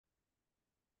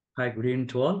Hi, good evening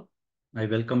to all. I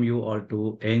welcome you all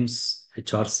to AIMS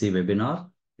HRC webinar.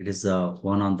 It is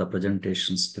one on the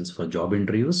presentation skills for job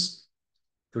interviews.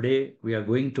 Today, we are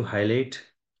going to highlight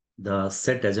the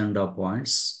set agenda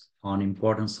points on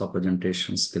importance of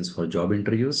presentation skills for job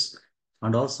interviews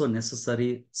and also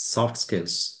necessary soft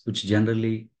skills, which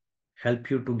generally help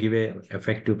you to give a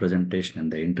effective presentation in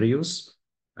the interviews,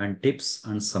 and tips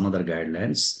and some other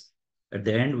guidelines. At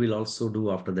the end, we'll also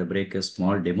do after the break a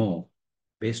small demo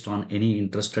based on any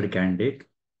interested candidate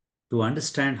to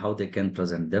understand how they can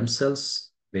present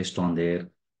themselves based on their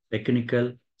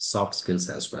technical soft skills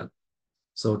as well.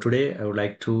 So today I would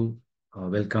like to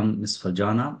welcome Ms.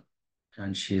 Farjana,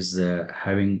 and she's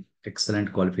having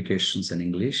excellent qualifications in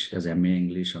English as MA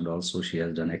English, and also she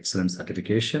has done excellent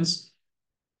certifications.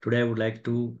 Today I would like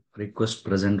to request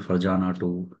President Farjana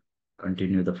to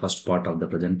continue the first part of the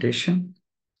presentation,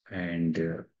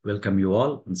 and welcome you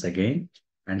all once again,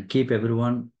 and keep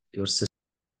everyone your system.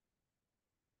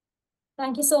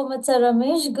 Thank you so much, Sir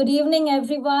Ramesh. Good evening,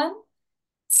 everyone.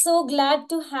 So glad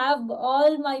to have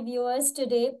all my viewers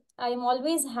today. I am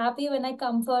always happy when I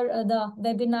come for the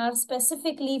webinar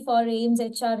specifically for AIMS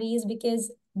HREs,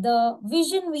 because the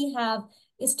vision we have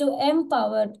is to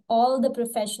empower all the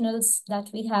professionals that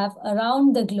we have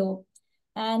around the globe.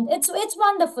 And it's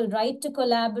wonderful, right, to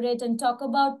collaborate and talk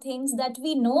about things that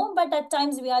we know, but at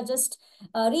times we are just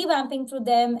revamping through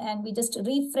them and we just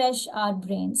refresh our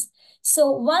brains.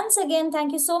 So once again,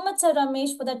 thank you so much, Sir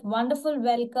Ramesh, for that wonderful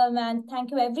welcome. And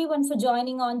thank you everyone for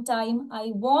joining on time.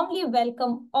 I warmly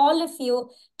welcome all of you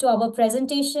to our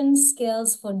presentation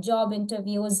skills for job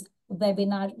interviews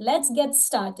webinar. Let's get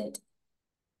started.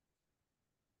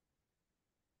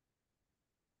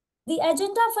 The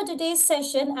agenda for today's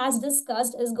session, as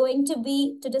discussed, is going to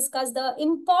be to discuss the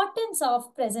importance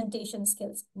of presentation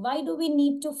skills. Why do we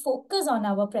need to focus on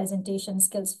our presentation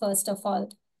skills, first of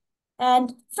all?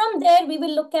 And from there, we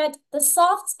will look at the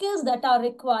soft skills that are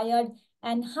required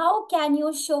and how can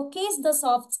you showcase the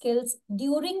soft skills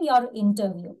during your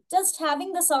interview. Just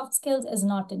having the soft skills is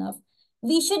not enough.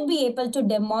 We should be able to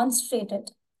demonstrate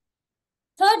it.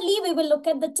 Thirdly, we will look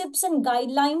at the tips and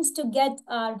guidelines to get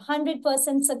our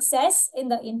 100% success in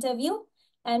the interview.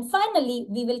 And finally,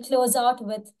 we will close out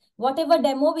with whatever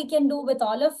demo we can do with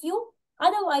all of you.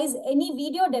 Otherwise, any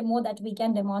video demo that we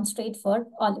can demonstrate for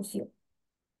all of you.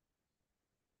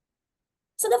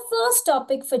 So the first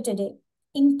topic for today,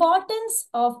 importance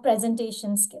of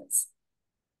presentation skills.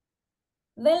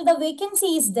 Well, the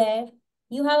vacancy is there.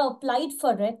 You have applied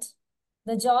for it.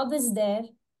 The job is there.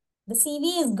 The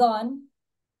CV is gone.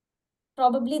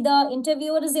 Probably the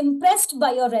interviewer is impressed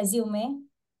by your resume.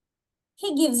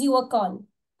 He gives you a call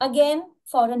again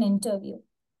for an interview.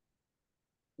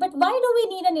 But why do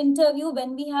we need an interview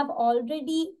when we have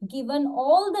already given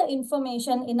all the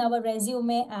information in our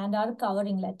resume and our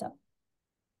covering letter?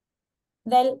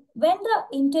 Well, when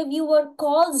the interviewer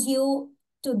calls you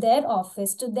to their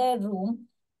office, to their room,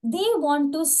 they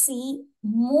want to see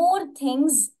more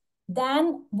things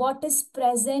than what is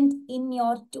present in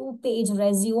your 2-page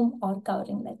resume or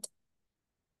covering letter.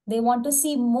 They want to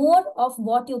see more of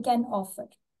what you can offer.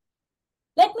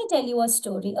 Let me tell you a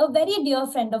story. A very dear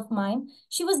friend of mine,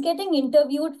 she was getting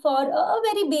interviewed for a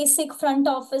very basic front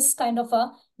office kind of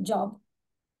a job.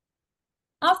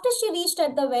 After she reached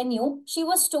at the venue, she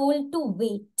was told to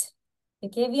wait.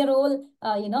 Okay, we are all,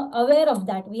 aware of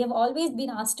that. We have always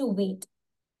been asked to wait.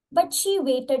 But she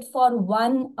waited for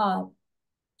 1 hour.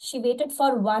 She waited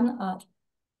for 1 hour.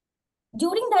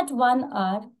 During that 1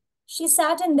 hour, she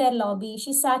sat in their lobby.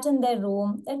 She sat in their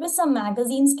room. There were some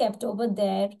magazines kept over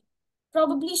there.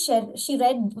 Probably she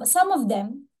read some of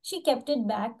them. She kept it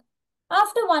back.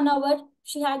 After 1 hour,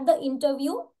 she had the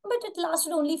interview, but it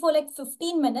lasted only for like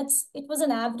 15 minutes. It was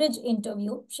an average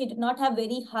interview. She did not have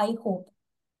very high hope,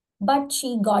 but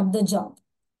she got the job.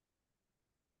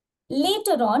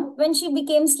 Later on, when she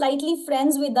became slightly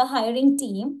friends with the hiring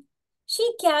team, she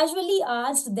casually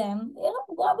asked them,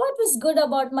 what was good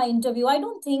about my interview? I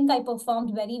don't think I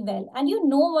performed very well. And you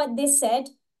know what they said?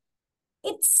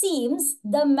 It seems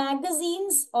the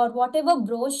magazines or whatever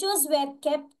brochures were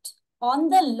kept on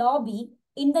the lobby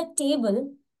in the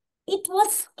table, it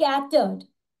was scattered.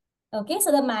 Okay,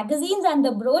 so the magazines and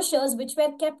the brochures which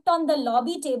were kept on the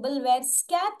lobby table were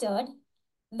scattered.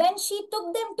 When she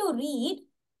took them to read,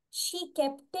 she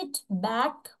kept it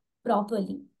back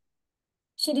properly.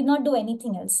 She did not do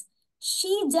anything else.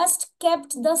 She just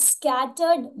kept the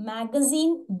scattered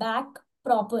magazine back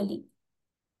properly.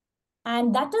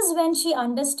 And that is when she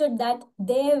understood that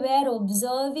they were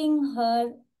observing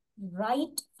her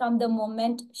right from the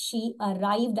moment she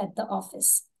arrived at the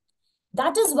office.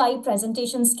 That is why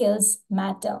presentation skills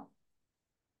matter.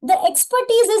 The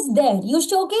expertise is there. You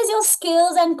showcase your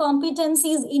skills and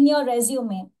competencies in your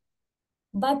resume.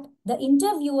 But the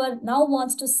interviewer now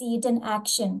wants to see it in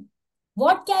action.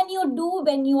 What can you do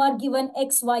when you are given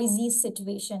XYZ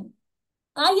situation?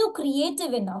 Are you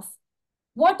creative enough?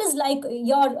 What is like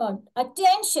your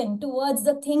attention towards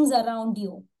the things around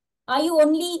you? Are you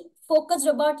only focused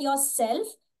about yourself,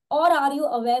 or are you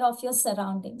aware of your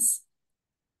surroundings?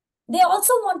 They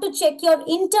also want to check your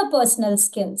interpersonal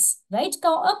skills, right?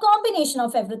 A combination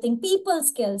of everything. People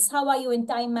skills. How are you in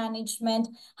time management?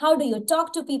 How do you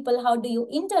talk to people? How do you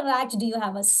interact? Do you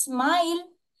have a smile?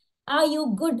 Are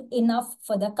you good enough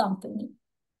for the company?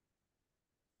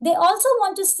 They also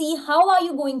want to see how are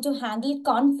you going to handle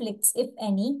conflicts, if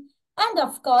any, and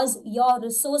of course, your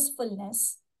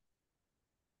resourcefulness.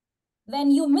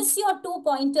 When you miss your 2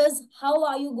 pointers, how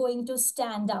are you going to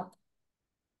stand up?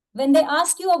 When they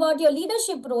ask you about your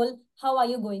leadership role, how are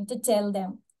you going to tell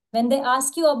them? When they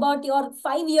ask you about your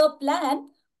 5-year plan,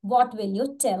 what will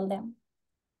you tell them?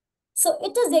 So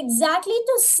it is exactly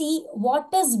to see what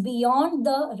is beyond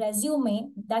the resume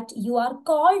that you are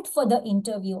called for the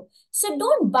interview. So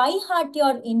don't by heart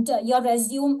your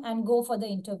resume and go for the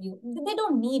interview. They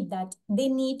don't need that. They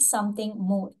need something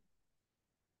more.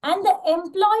 And the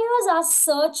employers are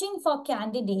searching for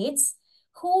candidates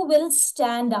who will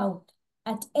stand out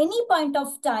at any point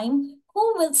of time,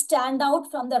 who will stand out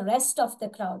from the rest of the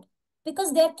crowd.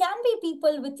 Because there can be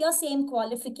people with your same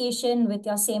qualification, with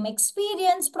your same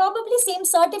experience, probably same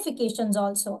certifications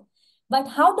also. But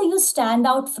how do you stand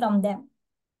out from them?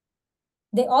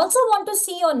 They also want to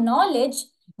see your knowledge,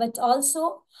 but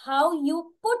also how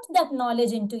you put that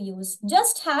knowledge into use.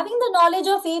 Just having the knowledge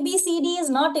of A, B, C, D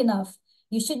is not enough.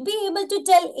 You should be able to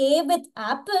tell A with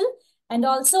apple and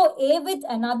also A with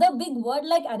another big word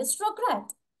like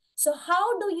aristocrat. So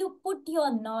how do you put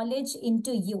your knowledge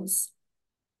into use?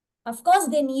 Of course,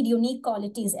 they need unique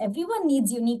qualities. Everyone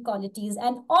needs unique qualities.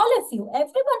 And all of you,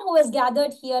 everyone who is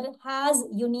gathered here has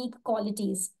unique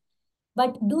qualities.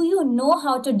 But do you know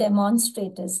how to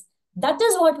demonstrate this? That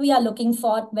is what we are looking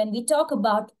for when we talk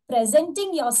about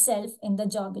presenting yourself in the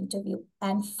job interview.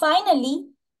 And finally,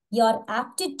 your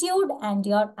aptitude and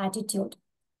your attitude.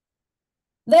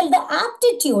 Well, the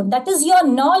aptitude, that is your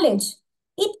knowledge,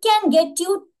 it can get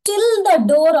you till the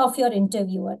door of your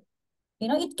interviewer.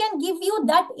 It can give you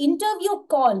that interview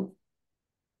call.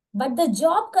 But the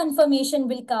job confirmation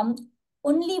will come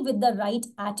only with the right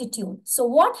attitude. So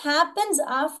what happens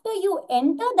after you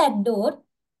enter that door?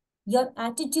 Your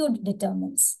attitude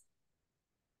determines.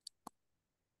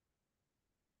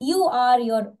 You are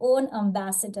your own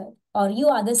ambassador, or you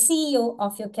are the CEO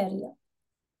of your career.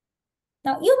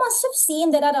 Now, you must have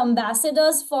seen there are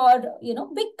ambassadors for,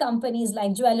 big companies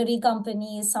like jewelry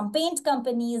companies, some paint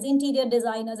companies, interior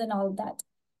designers, and all that.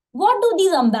 What do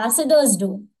these ambassadors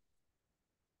do?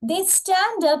 They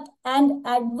stand up and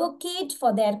advocate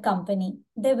for their company.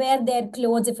 They wear their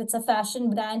clothes if it's a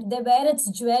fashion brand. They wear its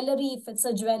jewelry if it's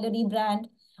a jewelry brand.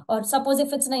 Or suppose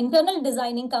if it's an internal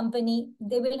designing company,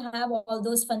 they will have all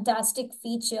those fantastic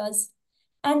features.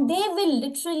 And they will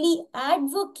literally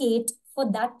advocate for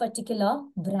that particular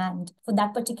brand, for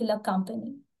that particular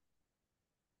company.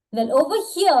 Well, over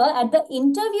here at the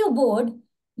interview board,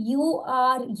 you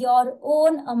are your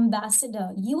own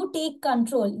ambassador. You take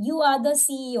control. You are the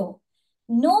CEO.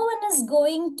 No one is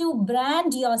going to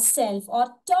brand yourself or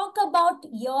talk about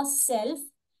yourself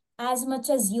as much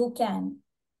as you can.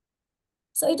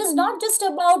 So it is not just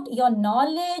about your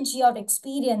knowledge, your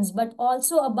experience, but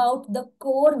also about the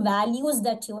core values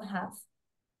that you have.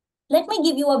 Let me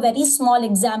give you a very small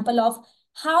example of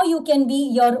how you can be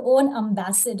your own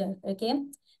ambassador, okay?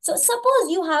 So suppose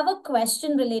you have a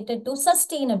question related to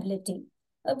sustainability.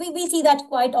 We see that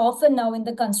quite often now in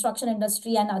the construction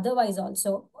industry and otherwise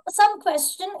also. Some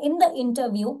question in the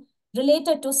interview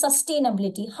related to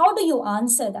sustainability. How do you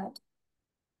answer that?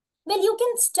 Well, you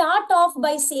can start off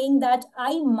by saying that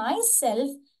I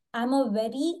myself am a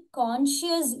very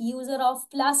conscious user of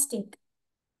plastic.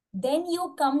 Then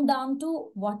you come down to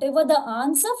whatever the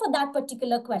answer for that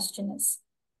particular question is.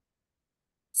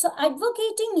 So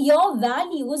advocating your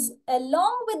values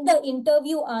along with the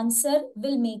interview answer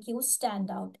will make you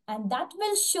stand out. And that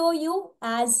will show you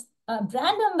as a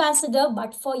brand ambassador,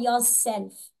 but for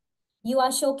yourself. You are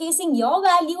showcasing your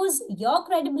values, your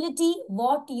credibility,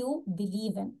 what you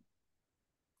believe in.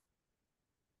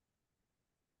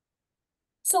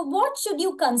 So what should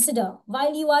you consider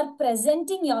while you are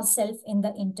presenting yourself in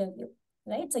the interview,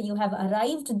 right? So you have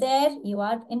arrived there, you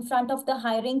are in front of the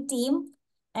hiring team,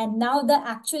 and now the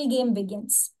actual game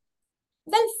begins.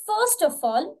 Well, first of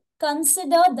all,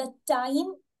 consider the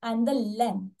time and the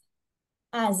length.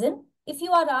 As in, if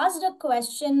you are asked a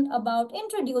question about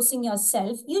introducing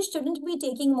yourself, you shouldn't be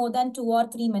taking more than 2 or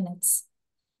 3 minutes.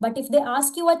 But if they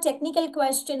ask you a technical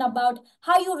question about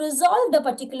how you resolved a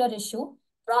particular issue,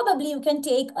 probably you can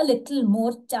take a little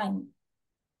more time.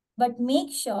 But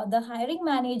make sure the hiring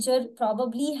manager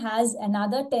probably has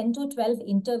another 10 to 12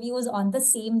 interviews on the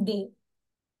same day.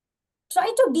 Try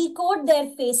to decode their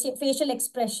facial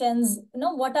expressions.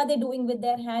 What are they doing with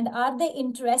their hand? Are they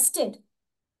interested?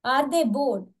 Are they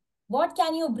bored? What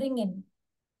can you bring in?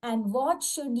 And what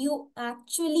should you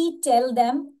actually tell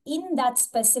them in that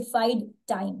specified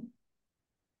time?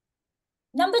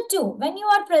 Number 2, when you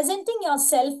are presenting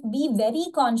yourself, be very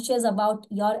conscious about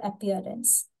your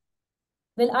appearance.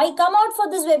 Well, I come out for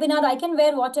this webinar, I can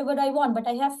wear whatever I want, but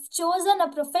I have chosen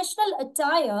a professional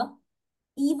attire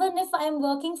even if I am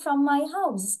working from my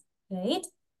house, right?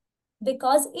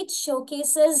 Because it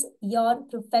showcases your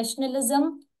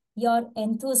professionalism, your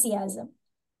enthusiasm.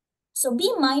 So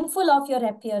be mindful of your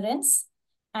appearance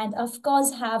and of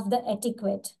course have the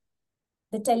etiquette.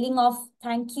 The telling of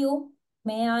thank you,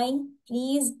 may I,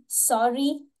 please,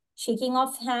 sorry, shaking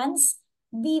of hands.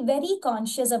 Be very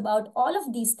conscious about all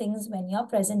of these things when you're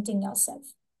presenting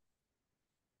yourself.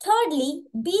 Thirdly,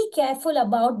 be careful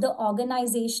about the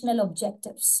organizational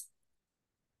objectives.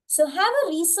 So have a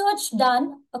research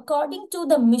done according to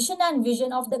the mission and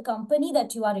vision of the company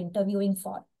that you are interviewing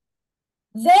for.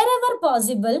 Wherever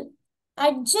possible,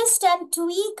 adjust and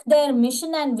tweak their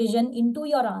mission and vision into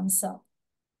your answer.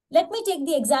 Let me take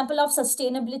the example of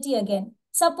sustainability again.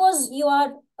 Suppose you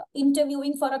are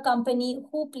interviewing for a company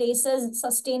who places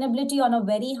sustainability on a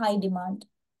very high demand.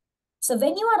 So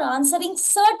when you are answering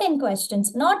certain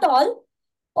questions, not all,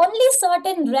 only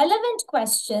certain relevant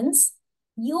questions,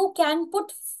 you can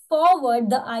put forward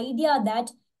the idea that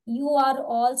you are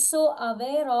also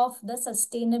aware of the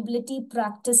sustainability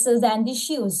practices and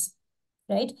issues,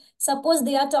 right? Suppose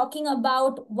they are talking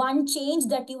about one change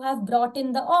that you have brought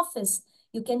in the office.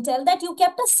 You can tell that you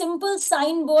kept a simple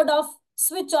signboard of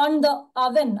switch on the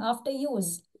oven after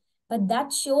use. But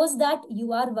that shows that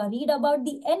you are worried about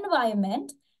the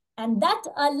environment, and that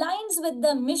aligns with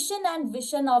the mission and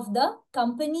vision of the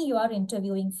company you are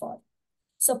interviewing for.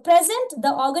 So present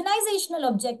the organizational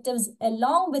objectives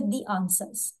along with the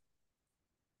answers.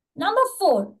 Number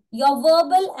 4, your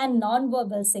verbal and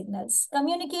non-verbal signals.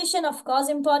 Communication, of course,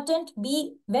 important.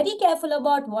 Be very careful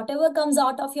about whatever comes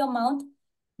out of your mouth.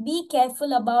 Be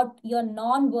careful about your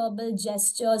non-verbal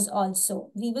gestures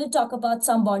also. We will talk about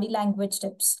some body language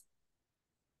tips.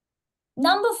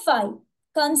 Number 5,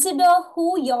 consider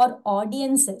who your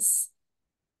audience is.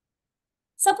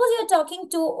 Suppose you're talking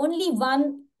to only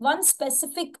one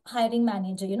specific hiring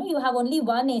manager. You have only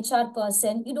one HR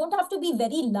person. You don't have to be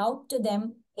very loud to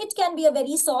them. It can be a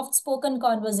very soft-spoken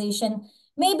conversation.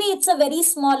 Maybe it's a very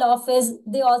small office.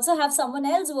 They also have someone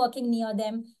else working near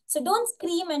them. So don't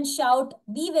scream and shout.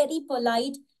 Be very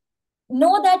polite.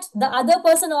 Know that the other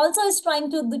person also is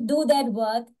trying to do their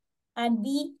work, and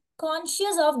be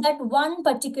conscious of that one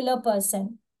particular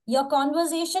person. Your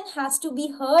conversation has to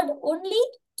be heard only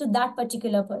to that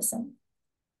particular person.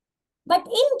 But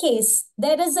in case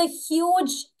there is a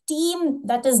huge team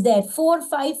that is there, 4 or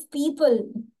 5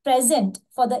 people present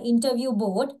for the interview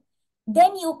board,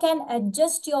 then you can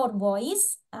adjust your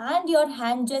voice and your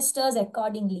hand gestures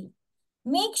accordingly.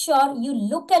 Make sure you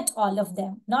look at all of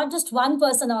them, not just one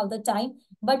person all the time,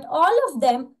 but all of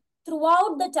them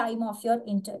throughout the time of your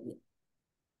interview.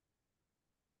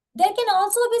 There can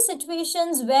also be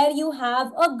situations where you have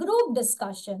a group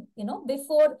discussion,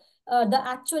 before the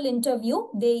actual interview.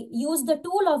 They use the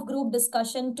tool of group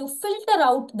discussion to filter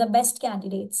out the best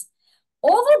candidates.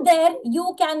 Over there,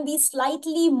 you can be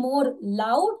slightly more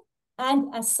loud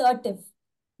and assertive,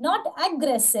 not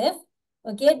aggressive.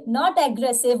 Okay, not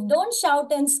aggressive. Don't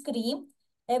shout and scream.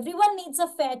 Everyone needs a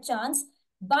fair chance,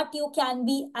 but you can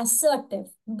be assertive.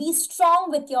 Be strong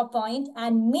with your point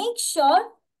and make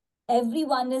sure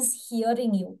everyone is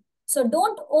hearing you. So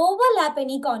don't overlap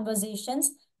any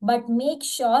conversations, but make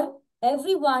sure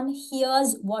everyone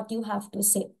hears what you have to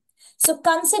say. So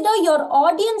consider your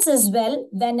audience as well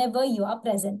whenever you are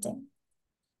presenting.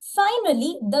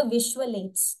 Finally, the visual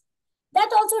aids. That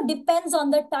also depends on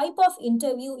the type of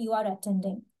interview you are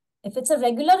attending. If it's a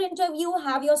regular interview,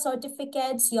 have your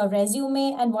certificates, your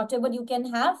resume, and whatever you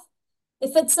can have.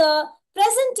 If it's a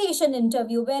presentation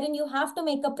interview wherein you have to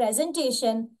make a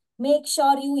presentation, make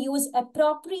sure you use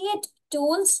appropriate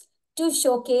tools to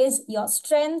showcase your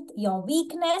strength, your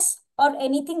weakness, or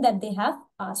anything that they have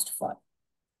asked for.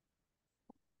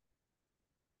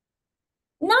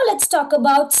 Now let's talk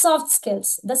about soft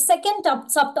skills, the second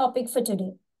subtopic for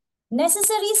today.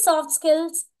 Necessary soft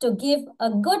skills to give a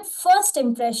good first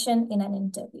impression in an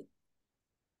interview.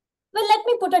 Well, let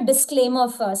me put a disclaimer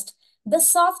first. The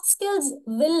soft skills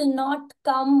will not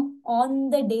come on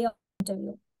the day of the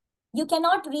interview. You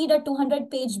cannot read a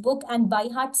 200-page book and by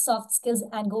heart soft skills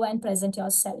and go and present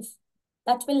yourself.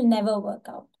 That will never work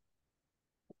out.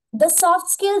 The soft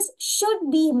skills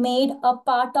should be made a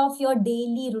part of your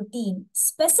daily routine,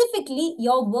 specifically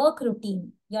your work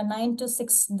routine, your 9 to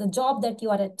 6, the job that you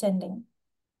are attending.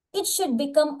 It should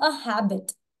become a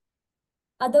habit.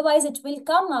 Otherwise, it will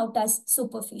come out as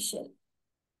superficial.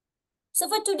 So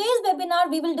for today's webinar,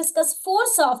 we will discuss 4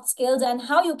 soft skills and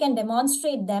how you can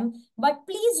demonstrate them. But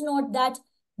please note that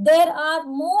there are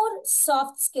more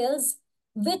soft skills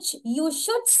which you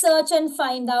should search and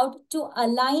find out to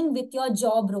align with your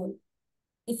job role.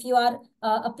 If you are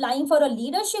applying for a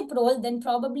leadership role, then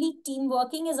probably team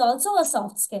working is also a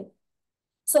soft skill.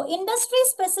 So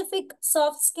industry-specific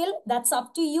soft skill, that's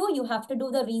up to you. You have to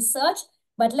do the research.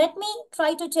 But let me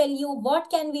try to tell you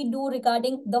what can we do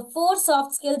regarding the 4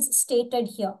 soft skills stated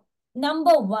here.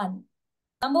 Number one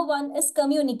is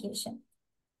communication.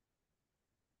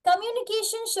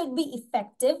 Communication should be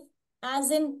effective, as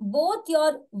in both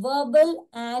your verbal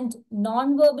and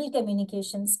non-verbal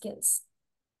communication skills.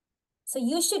 So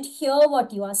you should hear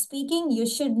what you are speaking. You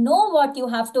should know what you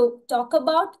have to talk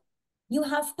about. You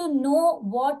have to know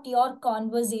what your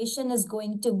conversation is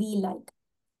going to be like.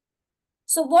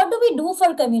 So what do we do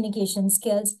for communication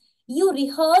skills? You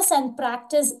rehearse and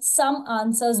practice some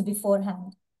answers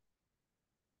beforehand.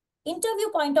 Interview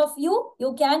point of view,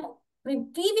 you can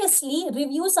previously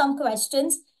review some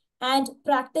questions and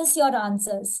practice your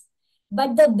answers.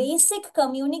 But the basic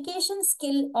communication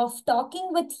skill of talking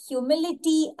with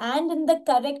humility and in the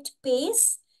correct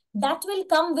pace, that will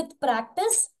come with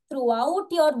practice throughout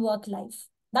your work life.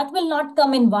 That will not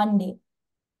come in one day.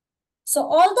 So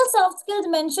all the soft skills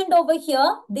mentioned over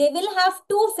here, they will have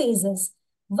 2 phases.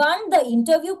 1, the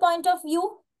interview point of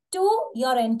view. 2,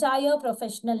 your entire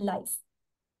professional life.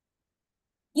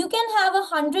 You can have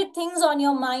 100 things on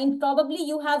your mind. Probably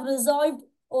you have resolved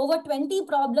over 20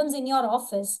 problems in your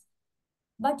office.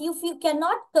 But if you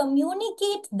cannot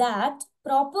communicate that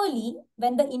properly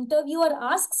when the interviewer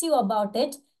asks you about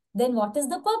it, then what is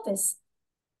the purpose?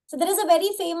 So there is a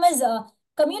very famous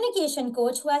communication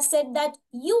coach who has said that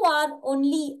you are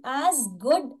only as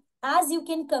good as you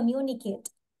can communicate.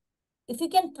 If you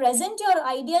can present your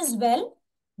ideas well,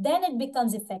 then it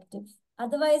becomes effective.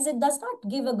 Otherwise, it does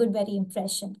not give a good very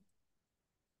impression.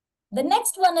 The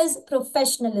next one is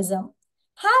professionalism.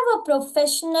 Have a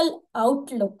professional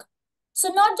outlook. So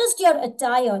not just your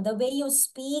attire, the way you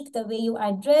speak, the way you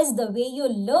address, the way you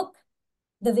look,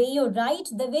 the way you write,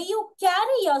 the way you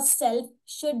carry yourself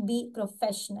should be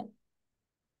professional.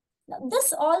 Now,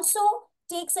 this also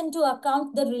takes into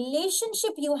account the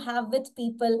relationship you have with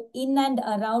people in and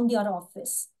around your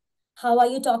office. How are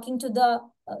you talking to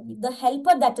the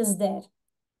helper that is there?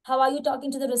 How are you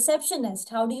talking to the receptionist?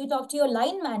 How do you talk to your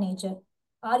line manager?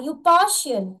 Are you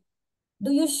partial?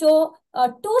 Do you show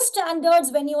 2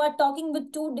 standards when you are talking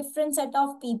with 2 different set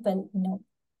of people? No.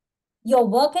 Your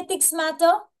work ethics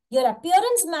matter, your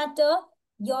appearance matter,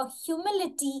 your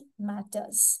humility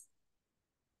matters.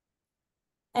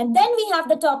 And then we have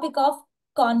the topic of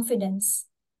confidence.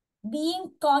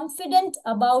 Being confident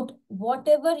about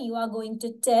whatever you are going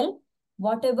to tell,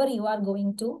 whatever you are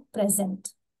going to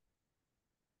present.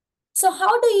 So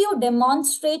how do you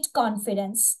demonstrate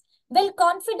confidence? Well,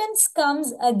 confidence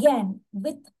comes again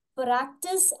with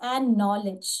practice and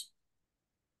knowledge.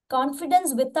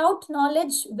 Confidence without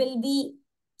knowledge will be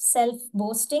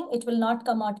self-boasting. It will not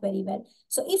come out very well.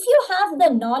 So if you have the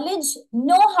knowledge,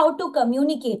 know how to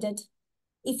communicate it.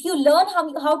 If you learn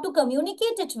how to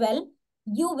communicate it well,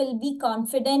 you will be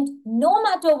confident no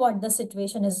matter what the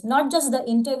situation is. Not just the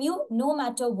interview, no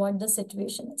matter what the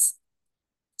situation is.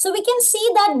 So we can see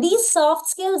that these soft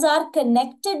skills are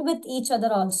connected with each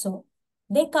other also.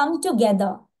 They come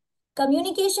together.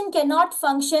 Communication cannot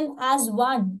function as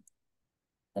one.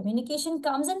 Communication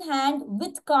comes in hand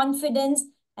with confidence,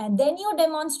 and then you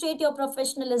demonstrate your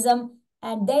professionalism,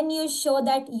 and then you show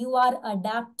that you are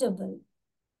adaptable.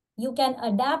 You can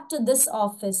adapt to this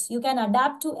office. You can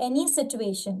adapt to any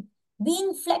situation.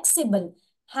 Being flexible,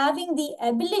 having the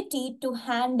ability to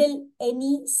handle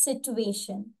any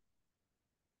situation.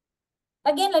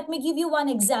 Again, let me give you one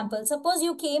example. Suppose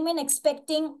you came in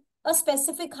expecting a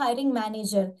specific hiring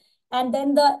manager, and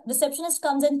then the receptionist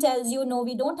comes and tells you, no,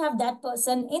 we don't have that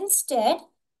person. Instead,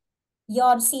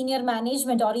 your senior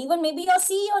management or even maybe your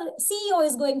CEO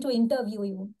is going to interview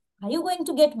you. Are you going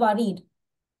to get worried?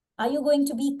 Are you going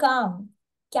to be calm?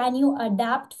 Can you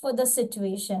adapt for the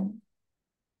situation?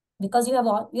 because you're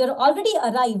already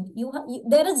arrived.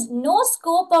 There is no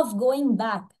scope of going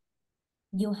back.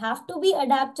 You have to be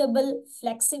adaptable,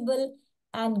 flexible,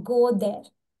 and go there.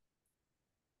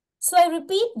 So I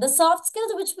repeat, the soft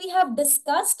skills which we have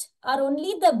discussed are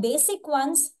only the basic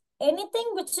ones. Anything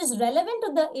which is relevant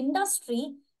to the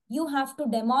industry, you have to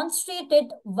demonstrate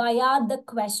it via the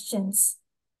questions.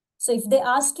 So if they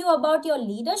ask you about your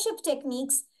leadership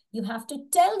techniques, you have to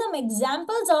tell them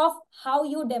examples of how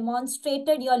you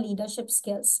demonstrated your leadership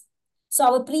skills. So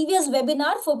our previous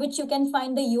webinar, for which you can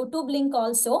find the YouTube link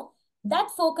also, that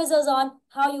focuses on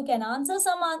how you can answer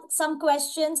some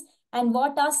questions and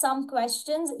what are some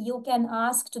questions you can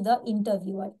ask to the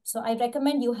interviewer. So I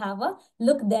recommend you have a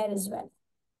look there as well.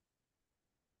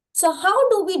 So how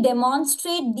do we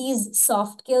demonstrate these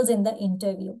soft skills in the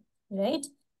interview, right?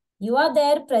 You are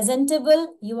there,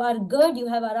 presentable, you are good, you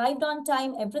have arrived on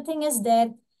time, everything is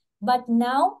there. But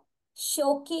now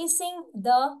showcasing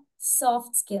the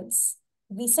soft skills.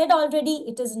 We said already,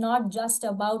 it is not just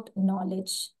about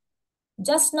knowledge.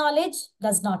 Just knowledge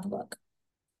does not work.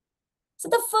 So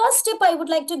the first tip I would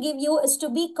like to give you is to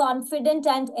be confident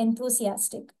and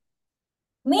enthusiastic.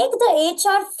 Make the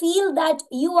HR feel that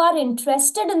you are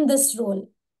interested in this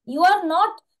role. You are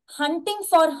not hunting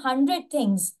for 100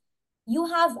 things. You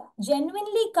have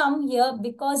genuinely come here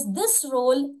because this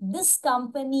role, this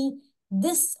company,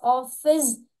 this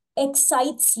office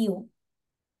excites you.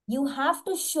 You have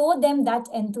to show them that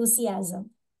enthusiasm.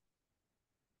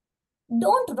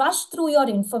 Don't rush through your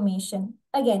information.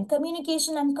 Again,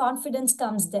 communication and confidence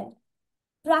comes there.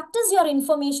 Practice your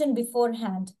information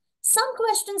beforehand. Some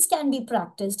questions can be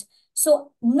practiced.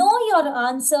 So know your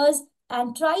answers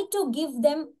and try to give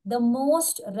them the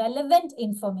most relevant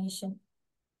information.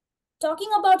 Talking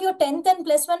about your 10th and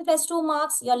plus 1, plus 2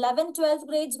 marks, your 11th, 12th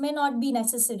grades may not be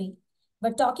necessary.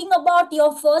 But talking about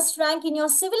your first rank in your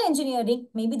civil engineering,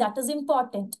 maybe that is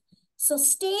important. So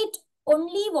state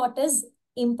only what is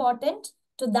important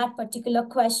to that particular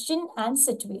question and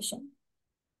situation.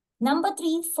 Number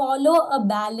 3, follow a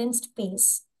balanced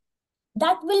pace.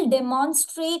 That will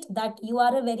demonstrate that you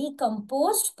are a very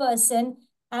composed person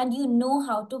and you know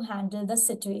how to handle the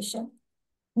situation.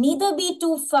 Neither be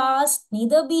too fast,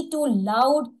 neither be too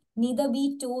loud, neither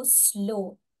be too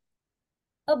slow.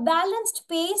 A balanced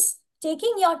pace,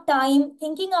 taking your time,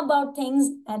 thinking about things,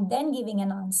 and then giving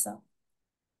an answer.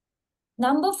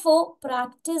 Number 4,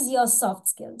 practice your soft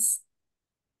skills.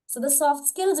 So the soft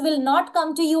skills will not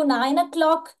come to you 9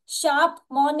 o'clock sharp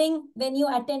morning when you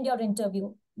attend your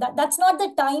interview. That's not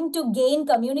the time to gain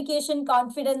communication,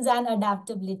 confidence, and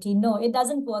adaptability. No, it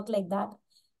doesn't work like that.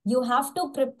 You have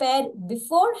to prepare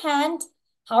beforehand.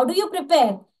 How do you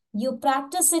prepare? You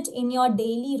practice it in your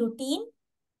daily routine,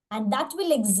 and that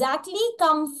will exactly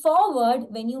come forward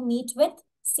when you meet with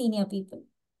senior people.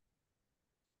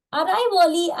 Arrive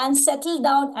early and settle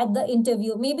down at the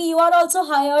interview. Maybe you are also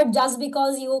hired just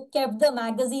because you kept the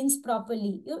magazines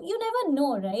properly. You never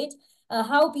know, right?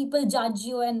 How people judge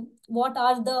you and what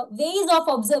are the ways of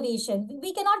observation.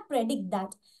 We cannot predict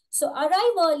that. So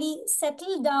arrive early,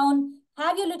 settle down,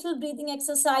 have your little breathing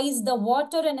exercise, the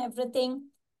water and everything,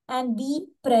 and be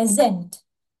present.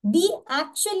 Be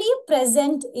actually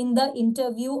present in the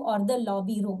interview or the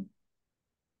lobby room.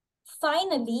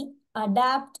 Finally,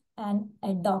 adapt and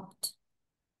adopt.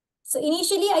 So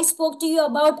initially I spoke to you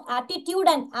about attitude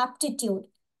and aptitude.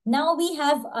 Now we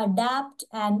have adapt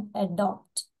and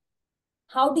adopt.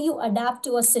 How do you adapt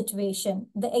to a situation?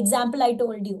 The example I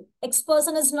told you, X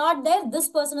person is not there, this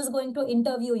person is going to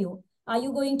interview you. Are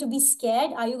you going to be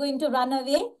scared? Are you going to run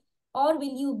away? Or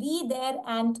will you be there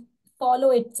and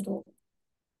follow it through?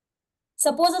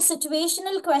 Suppose a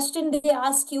situational question they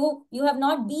ask you, you have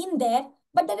not been there,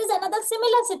 but there is another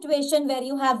similar situation where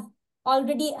you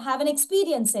already have an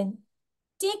experience in.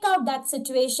 Take out that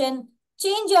situation,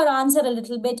 change your answer a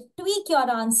little bit, tweak your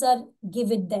answer,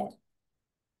 give it there.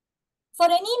 For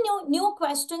any new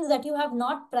questions that you have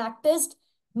not practiced,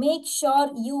 make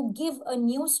sure you give a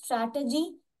new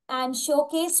strategy and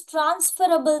showcase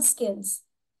transferable skills.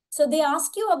 So they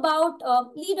ask you about a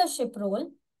leadership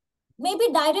role. Maybe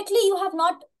directly you have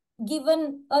not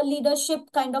given a leadership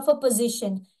kind of a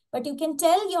position, but you can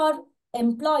tell your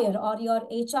employer or your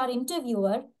HR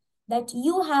interviewer that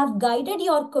you have guided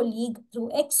your colleague through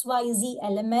XYZ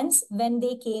elements when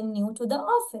they came new to the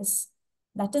office.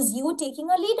 That is you taking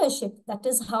a leadership. That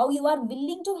is how you are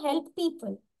willing to help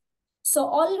people. So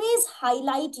always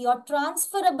highlight your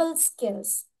transferable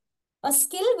skills. A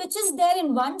skill which is there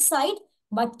in one side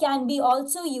but can be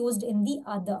also used in the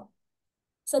other.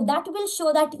 So that will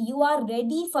show that you are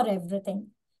ready for everything.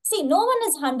 See, no one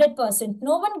is 100%.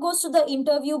 No one goes to the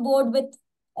interview board with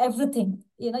everything.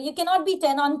 You cannot be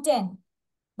 10 on 10,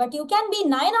 but you can be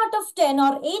 9 out of 10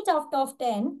 or 8 out of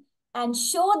 10 and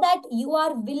show that you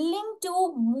are willing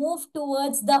to move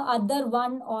towards the other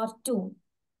 1 or 2.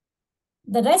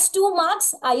 The rest 2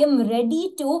 marks, I am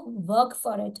ready to work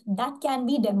for it. That can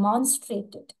be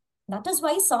demonstrated. That is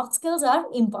why soft skills are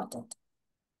important.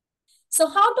 So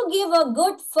how to give a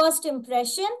good first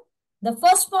impression? The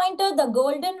first pointer, the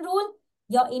golden rule,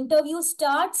 your interview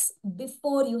starts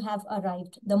before you have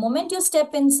arrived. The moment you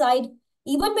step inside,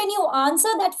 even when you answer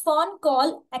that phone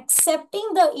call, accepting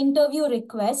the interview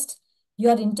request,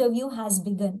 your interview has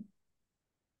begun.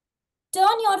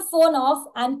 Turn your phone off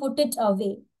and put it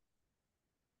away.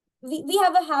 We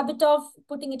have a habit of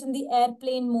putting it in the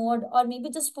airplane mode or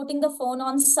maybe just putting the phone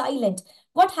on silent.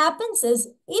 What happens is,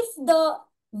 if the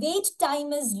wait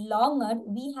time is longer,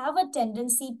 we have a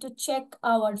tendency to check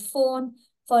our phone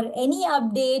for any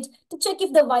update, to check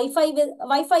if the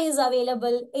Wi-Fi is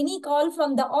available, any call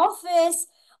from the office,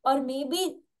 or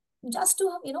maybe just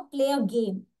to play a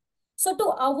game. So to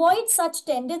avoid such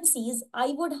tendencies, I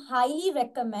would highly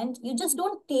recommend you just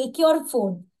don't take your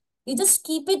phone. You just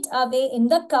keep it away in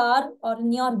the car or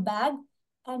in your bag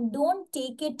and don't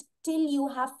take it till you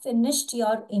have finished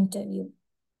your interview.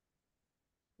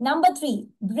 Number 3,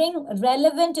 bring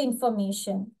relevant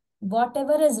information.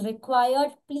 Whatever is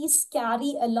required, please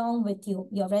carry along with you.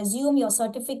 Your resume, your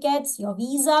certificates, your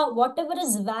visa, whatever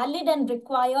is valid and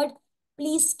required,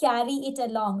 please carry it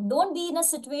along. Don't be in a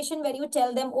situation where you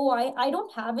tell them, oh, I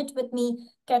don't have it with me.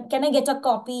 Can I get a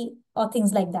copy or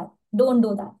things like that? Don't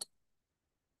do that.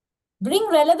 Bring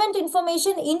relevant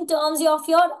information in terms of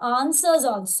your answers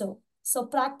also. So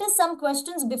practice some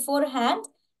questions beforehand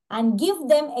and give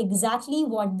them exactly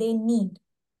what they need.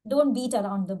 Don't beat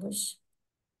around the bush.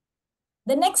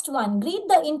 The next one, greet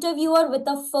the interviewer with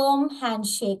a firm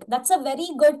handshake. That's a very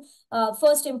good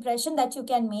first impression that you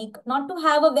can make. Not to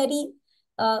have a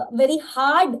very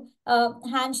hard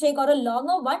handshake or a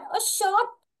longer one, a short,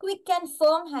 quick and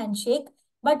firm handshake.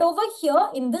 But over here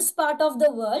in this part of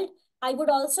the world, I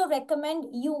would also recommend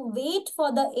you wait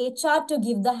for the HR to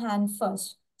give the hand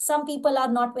first. Some people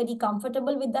are not very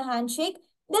comfortable with the handshake.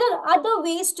 There are other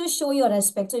ways to show your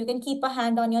respect. So you can keep a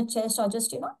hand on your chest or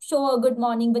just, show a good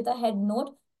morning with a head nod.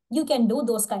 You can do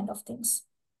those kind of things.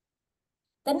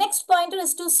 The next pointer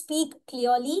is to speak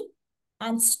clearly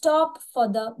and stop for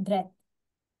the breath.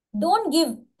 Don't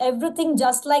give everything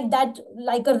just like that,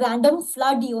 like a random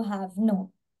flood you have.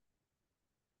 No.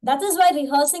 That is why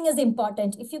rehearsing is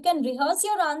important. If you can rehearse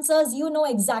your answers, you know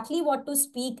exactly what to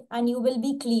speak and you will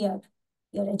be clear.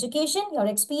 Your education, your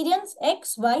experience,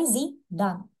 X, Y, Z,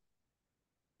 done.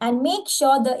 And make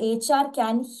sure the HR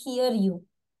can hear you.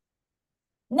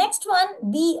 Next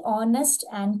one, be honest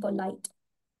and polite.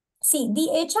 See,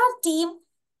 the HR team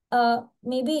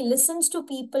maybe listens to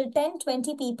people, 10,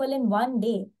 20 people in one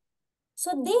day.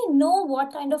 So they know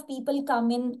what kind of people come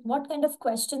in, what kind of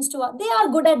questions to ask. They are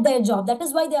good at their job. That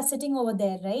is why they are sitting over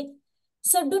there, right?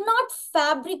 So do not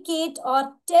fabricate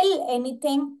or tell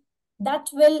anything that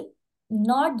will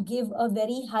not give a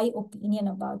very high opinion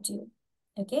about you.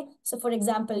 Okay. So for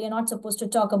example, you're not supposed to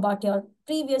talk about your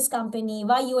previous company,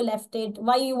 why you left it,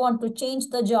 why you want to change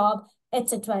the job,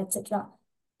 etc., etc.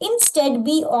 Instead,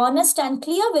 be honest and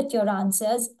clear with your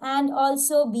answers and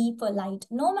also be polite.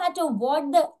 No matter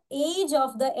what the age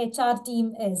of the HR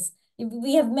team is.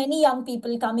 We have many young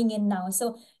people coming in now.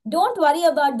 So don't worry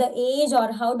about the age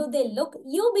or how do they look.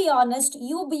 You be honest,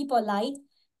 you be polite.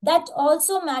 That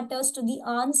also matters to the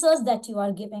answers that you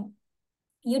are giving.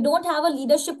 You don't have a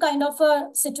leadership kind of a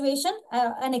situation,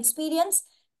 an experience.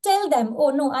 Tell them,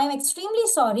 oh no, I'm extremely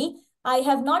sorry. I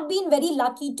have not been very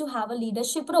lucky to have a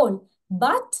leadership role,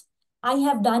 but I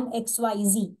have done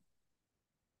XYZ,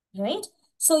 right?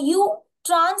 So you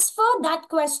transfer that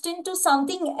question to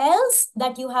something else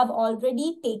that you have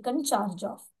already taken charge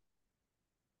of.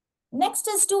 Next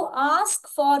is to ask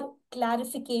for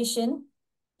clarification,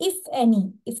 if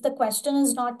any. If the question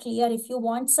is not clear, if you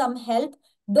want some help,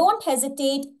 don't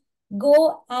hesitate.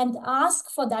 Go and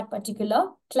ask for that particular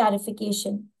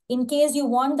clarification. In case you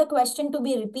want the question to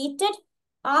be repeated,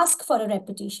 ask for a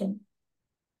repetition.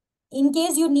 In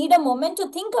case you need a moment to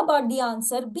think about the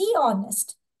answer, be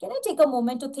honest. Can I take a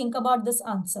moment to think about this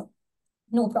answer?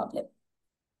 No problem.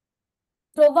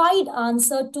 Provide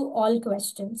answer to all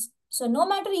questions. So no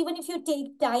matter even if you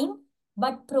take time,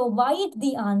 but provide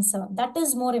the answer. That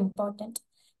is more important.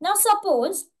 Now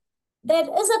suppose there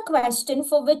is a question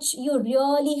for which you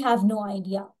really have no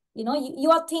idea.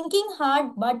 You are thinking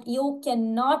hard, but you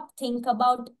cannot think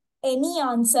about any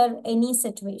answer, any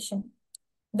situation.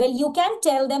 Well, you can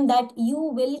tell them that you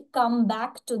will come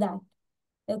back to that.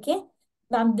 Okay.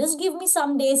 Ma'am, just give me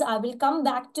some days. I will come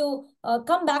back to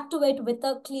it with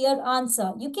a clear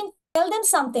answer. You can tell them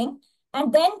something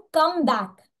and then come back.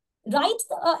 Write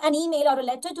an email or a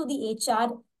letter to the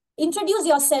HR. Introduce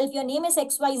yourself. Your name is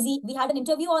XYZ. We had an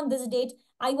interview on this date.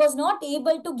 I was not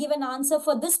able to give an answer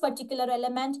for this particular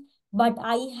element, but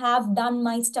I have done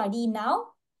my study now.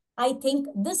 I think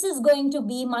this is going to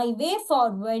be my way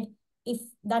forward if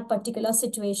that particular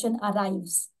situation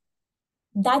arrives.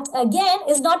 That again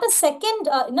is not a second,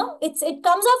 it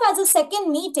comes off as a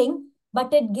second meeting,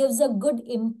 but it gives a good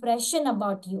impression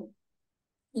about you.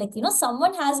 Like,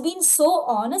 someone has been so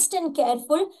honest and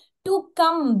careful to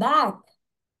come back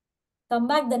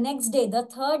the next day, the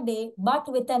third day,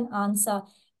 but with an answer.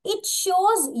 It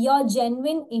shows your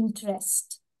genuine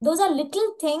interest. Those are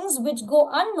little things which go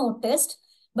unnoticed,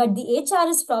 but the HR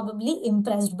is probably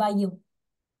impressed by you.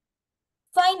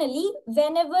 Finally,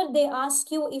 whenever they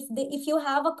ask you if you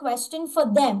have a question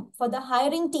for them, for the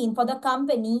hiring team, for the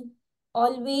company,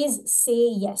 always say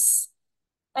yes.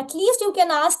 At least you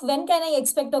can ask, when can I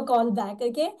expect a call back?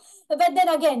 Okay. But then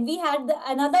again, we had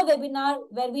another webinar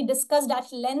where we discussed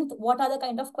at length what are the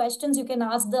kind of questions you can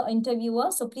ask the interviewer.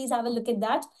 So please have a look at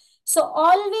that. So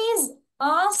always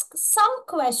ask some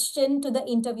question to the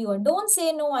interviewer. Don't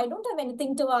say, no, I don't have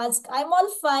anything to ask. I'm all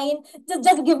fine.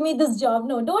 Just give me this job.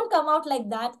 No, don't come out like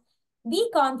that. Be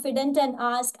confident and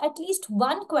ask at least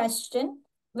one question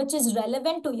which is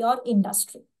relevant to your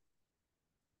industry.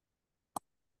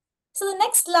 So the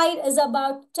next slide is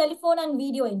about telephone and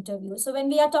video interview. So when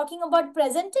we are talking about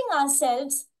presenting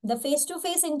ourselves, the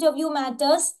face-to-face interview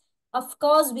matters. Of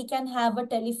course, we can have a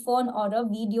telephone or a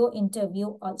video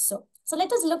interview also. So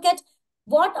let us look at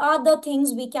what are the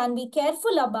things we can be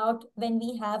careful about when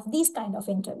we have these kind of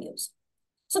interviews.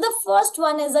 So the first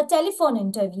one is a telephone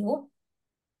interview.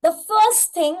 The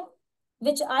first thing,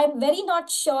 which I'm very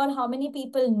not sure how many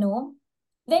people know,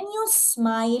 when you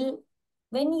smile,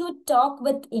 when you talk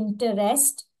with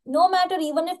interest, no matter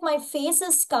even if my face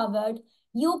is covered,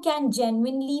 you can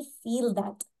genuinely feel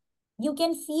that. You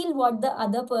can feel what the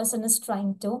other person is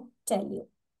trying to tell you.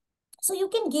 So you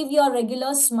can give your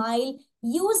regular smile,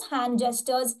 use hand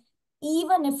gestures,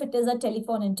 even if it is a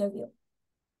telephone interview.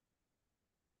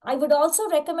 I would also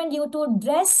recommend you to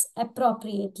dress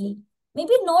appropriately.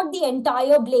 Maybe not the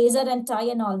entire blazer and tie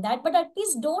and all that, but at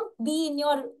least don't be in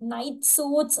your night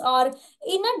suits or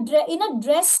in a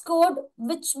dress code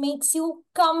which makes you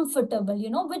comfortable,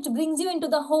 which brings you into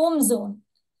the home zone.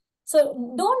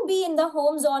 So don't be in the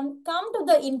home zone. Come to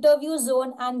the interview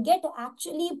zone and get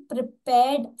actually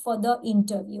prepared for the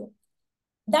interview.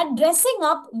 That dressing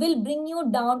up will bring you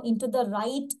down into the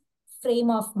right frame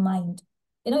of mind.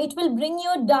 It will bring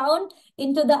you down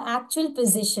into the actual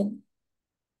position.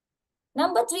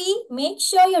 Number 3, make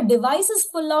sure your device is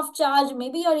full of charge.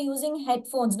 Maybe you're using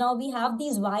headphones. Now we have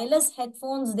these wireless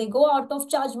headphones. They go out of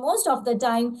charge most of the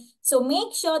time. So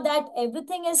make sure that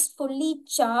everything is fully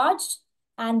charged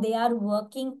and they are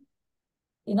working,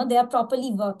 they are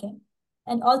properly working.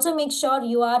 And also make sure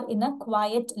you are in a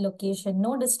quiet location.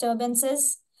 No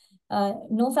disturbances,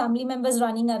 no family members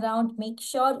running around. Make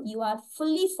sure you are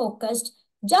fully focused,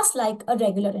 just like a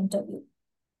regular interview.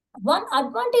 One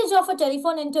advantage of a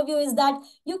telephone interview is that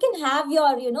you can have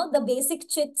your, the basic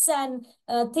chits and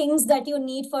things that you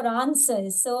need for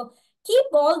answers. So keep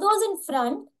all those in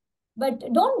front,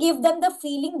 but don't give them the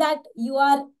feeling that you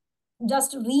are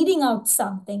just reading out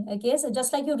something. Okay, so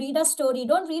just like you read a story,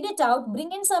 don't read it out,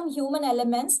 bring in some human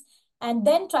elements and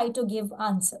then try to give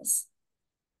answers.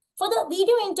 For the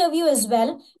video interview as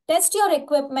well, test your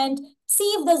equipment, see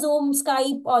if the Zoom,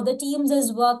 Skype or the Teams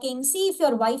is working, see if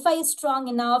your Wi-Fi is strong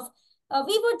enough.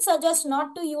 We would suggest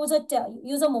not to use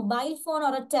a mobile phone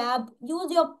or a tab.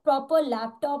 Use your proper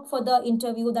laptop for the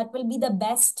interview. That will be the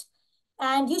best.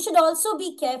 And you should also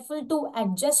be careful to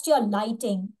adjust your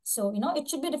lighting. So, it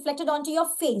should be reflected onto your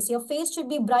face. Your face should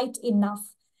be bright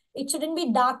enough. It shouldn't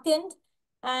be darkened.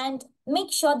 And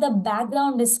make sure the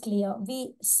background is clear.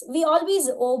 We always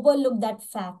overlook that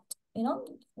fact. The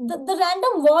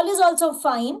random wall is also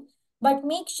fine, but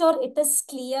make sure it is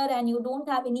clear and you don't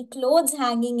have any clothes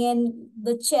hanging in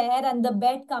the chair and the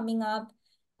bed coming up.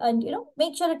 And,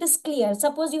 make sure it is clear.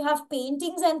 Suppose you have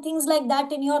paintings and things like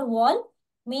that in your wall,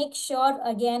 make sure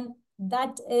again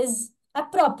that is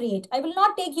appropriate. I will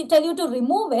not tell you to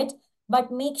remove it,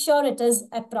 but make sure it is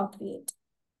appropriate.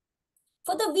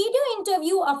 For the video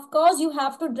interview, of course, you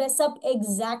have to dress up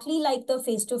exactly like the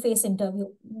face-to-face interview.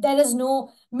 There is no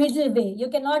middle way. You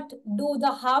cannot do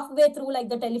the halfway through like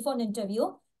the telephone interview.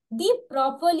 Be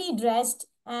properly dressed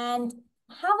and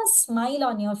have a smile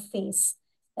on your face.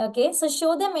 Okay, so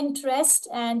show them interest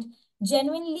and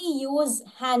genuinely use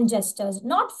hand gestures,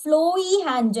 not flowy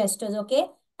hand gestures, okay?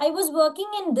 I was working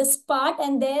in this part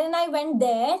and then I went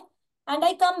there and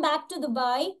I come back to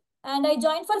Dubai and I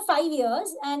joined for 5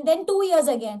 years and then 2 years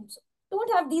again. So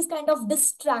don't have these kind of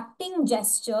distracting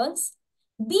gestures.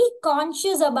 Be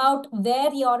conscious about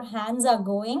where your hands are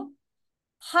going,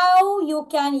 how you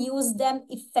can use them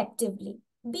effectively.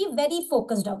 Be very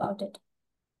focused about it.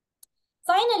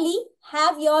 Finally,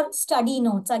 have your study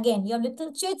notes. Again, your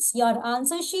little chits, your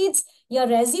answer sheets, your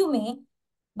resume.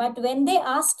 But when they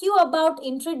ask you about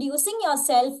introducing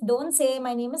yourself, don't say,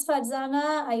 my name is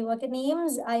Farzana, I work at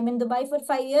Ames, I'm in Dubai for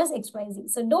 5 years, XYZ.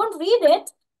 So don't read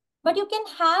it, but you can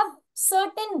have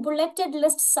certain bulleted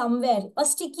list somewhere, a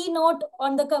sticky note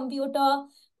on the computer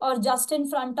or just in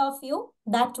front of you.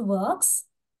 That works.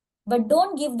 But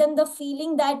don't give them the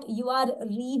feeling that you are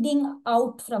reading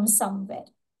out from somewhere.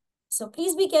 So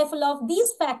please be careful of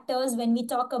these factors when we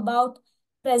talk about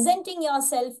presenting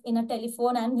yourself in a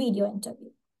telephone and video interview.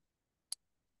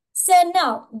 So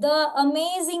now, the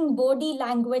amazing body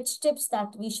language tips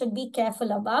that we should be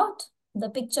careful about. The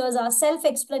pictures are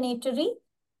self-explanatory.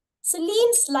 So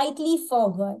lean slightly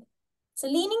forward. So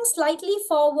leaning slightly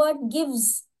forward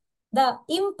gives the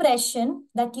impression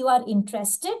that you are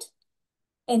interested,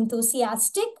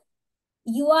 enthusiastic,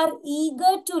 you are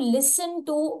eager to listen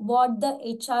to what the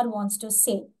HR wants to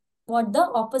say, what the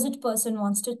opposite person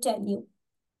wants to tell you.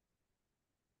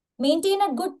 Maintain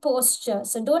a good posture.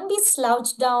 So don't be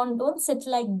slouched down. Don't sit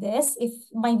like this. If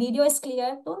my video is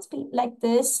clear, don't speak like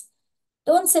this.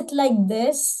 Don't sit like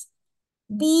this.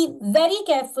 Be very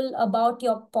careful about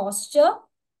your posture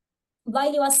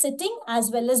while you are sitting as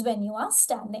well as when you are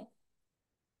standing.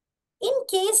 In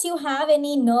case you have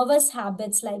any nervous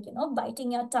habits like,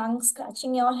 biting your tongue,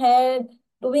 scratching your head,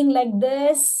 doing like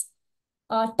this,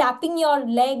 tapping your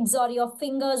legs or your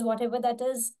fingers, whatever that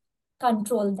is,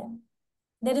 control them.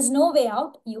 There is no way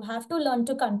out. You have to learn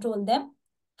to control them.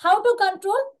 How to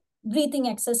control? Breathing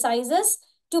exercises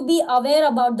to be aware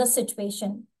about the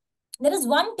situation. There is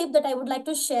one tip that I would like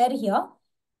to share here.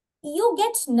 You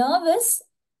get nervous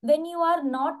when you are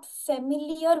not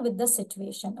familiar with the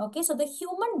situation. Okay, so the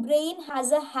human brain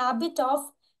has a habit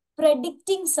of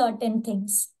predicting certain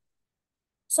things.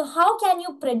 So how can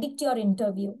you predict your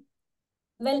interview?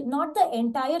 Well, not the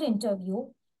entire interview,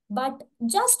 but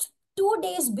just 2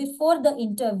 days before the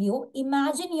interview,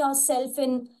 imagine yourself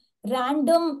in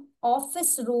random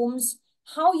office rooms,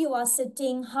 how you are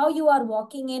sitting, how you are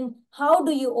walking in, how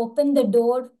do you open the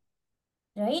door,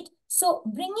 right? So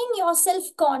bringing yourself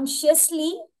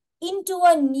consciously into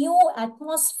a new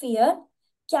atmosphere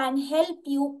can help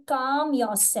you calm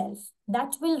yourself.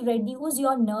 That will reduce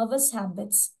your nervous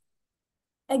habits.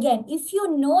 Again, if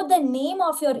you know the name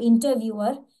of your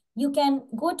interviewer, you can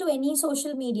go to any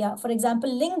social media, for example,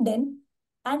 LinkedIn,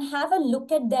 and have a look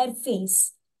at their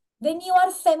face. When you are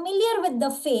familiar with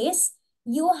the face,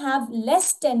 you have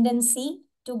less tendency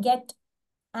to get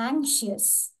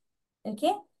anxious.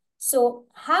 Okay? So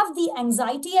have the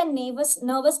anxiety and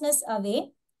nervousness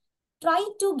away. Try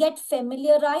to get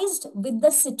familiarized with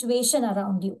the situation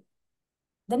around you.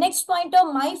 The next pointer,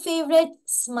 my favorite,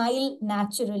 smile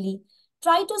naturally.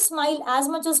 Try to smile as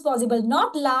much as possible.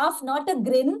 Not laugh, not a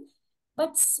grin,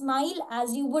 but smile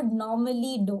as you would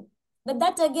normally do. But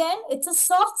that again, it's a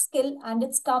soft skill and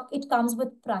it comes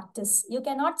with practice. You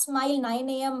cannot smile 9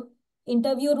 a.m.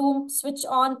 interview room, switch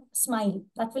on, smile.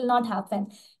 That will not happen.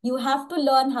 You have to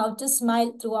learn how to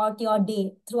smile throughout your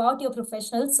day, throughout your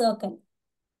professional circle.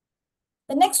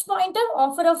 The next pointer,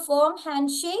 offer a firm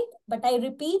handshake. But I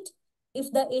repeat,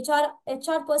 if the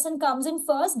HR person comes in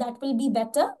first, that will be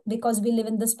better because we live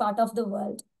in this part of the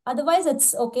world. Otherwise,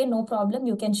 it's okay, no problem.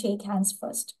 You can shake hands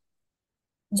first.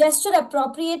 Gesture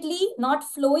appropriately, not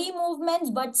flowy movements,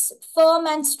 but firm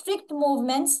and strict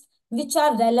movements which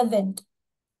are relevant.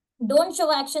 Don't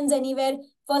show actions anywhere.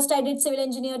 First, I did civil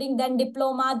engineering, then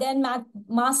diploma, then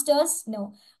masters.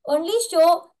 No, only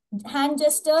show hand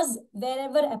gestures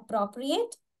wherever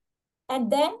appropriate,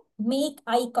 and then make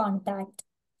eye contact.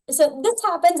 So this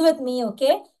happens with me,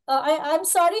 okay? I'm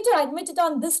sorry to admit it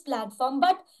on this platform,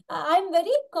 but I'm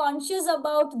very conscious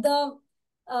about the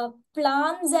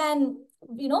plans and,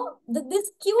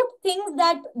 these cute things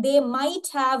that they might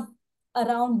have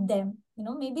around them.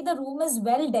 Maybe the room is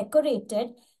well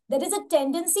decorated. There is a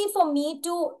tendency for me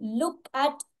to look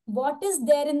at what is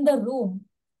there in the room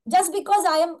just because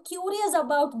I am curious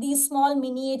about these small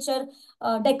miniature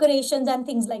decorations and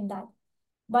things like that.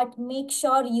 But make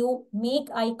sure you make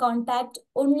eye contact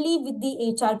only with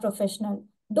the HR professional.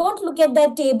 Don't look at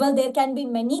that table. There can be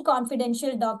many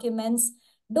confidential documents.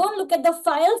 Don't look at the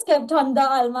files kept on the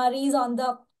almaris, on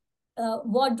the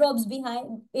wardrobes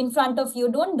behind in front of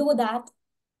you. Don't do that.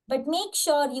 But make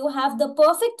sure you have the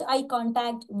perfect eye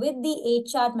contact with the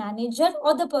HR manager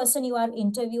or the person you are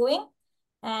interviewing,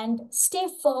 and stay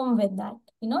firm with that.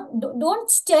 Don't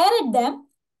stare at them,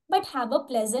 but have a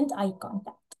pleasant eye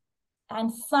contact.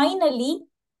 And finally,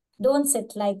 don't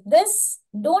sit like this.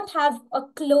 Don't have a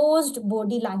closed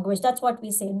body language. That's what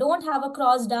we say. Don't have a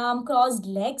crossed arm, crossed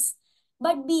legs,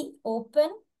 but be open,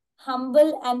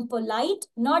 humble, and polite,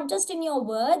 not just in your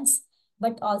words,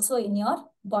 but also in your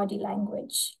body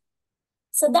language.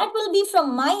 So that will be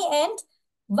from my end.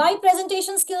 Why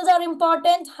presentation skills are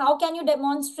important? How can you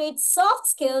demonstrate soft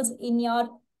skills in your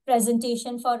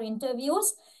presentation for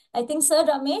interviews? I think, Sir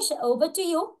Ramesh, over to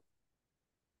you.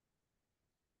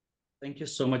 Thank you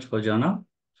so much, Fajana,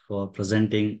 for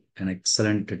presenting an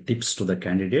excellent tips to the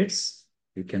candidates.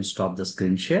 You can stop the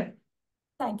screen share.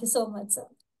 Thank you so much, sir.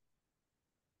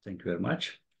 Thank you very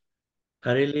much.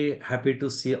 I'm really happy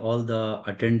to see all the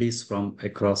attendees from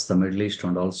across the Middle East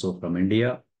and also from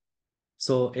India.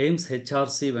 So AIMS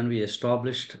HRC, when we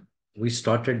established, we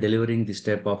started delivering this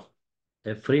type of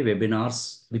free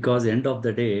webinars because end of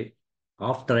the day,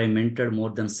 after I mentored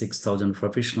more than 6,000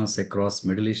 professionals across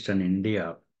Middle East and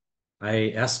India,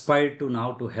 I aspire to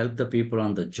now to help the people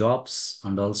on the jobs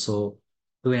and also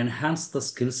to enhance the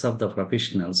skills of the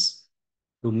professionals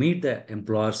to meet the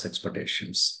employers'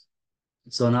 expectations.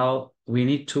 So now we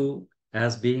need to,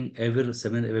 as being every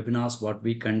webinars what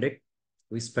we conduct,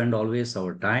 we spend always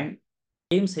our time.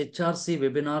 AIMS HRC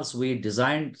webinars, we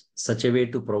designed such a way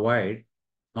to provide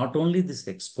not only this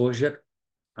exposure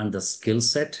and the skill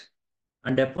set,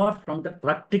 and apart from the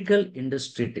practical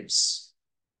industry tips.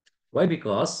 Why?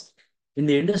 Because in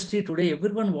the industry today,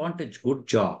 everyone wants a good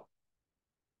job,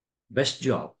 best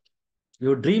job,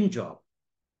 your dream job.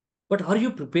 But are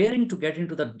you preparing to get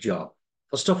into that job?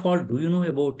 First of all, do you know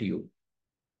about you?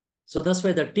 So that's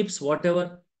why the tips,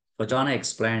 whatever Fajana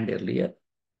explained earlier.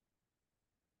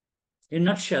 In a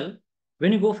nutshell,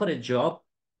 when you go for a job,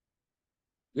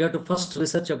 you have to first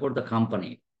research about the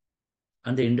company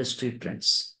and the industry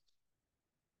trends.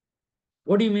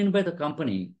 What do you mean by the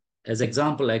company? As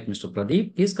example, like Mr.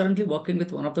 Pradeep, he's currently working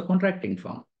with one of the contracting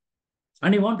firm.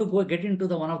 And you want to go get into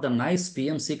the one of the nice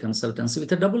PMC consultancy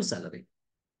with a double salary.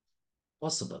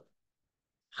 Possible.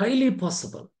 Highly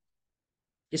possible.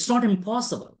 It's not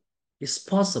impossible. It's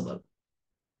possible.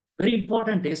 Very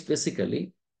important is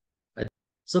basically.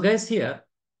 So guys, here,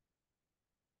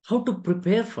 how to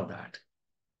prepare for that?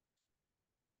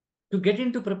 To get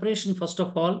into preparation, first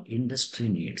of all, industry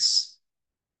needs.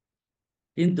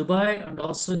 In Dubai and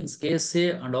also in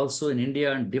KSA and also in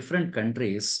India and different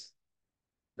countries,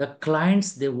 the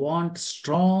clients, they want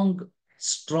strong,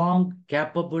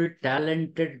 capable,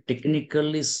 talented,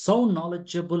 technically so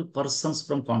knowledgeable persons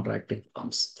from contracting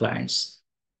firms, clients.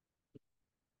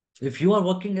 If you are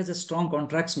working as a strong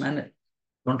contracts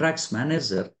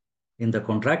manager in the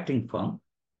contracting firm,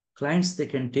 clients, they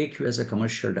can take you as a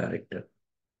commercial director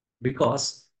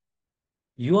because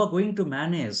you are going to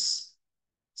manage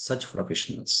such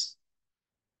professionals.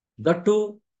 That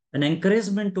too, an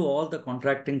encouragement to all the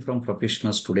contracting firm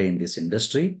professionals today in this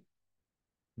industry.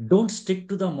 Don't stick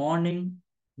to the morning,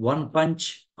 one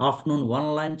punch, afternoon,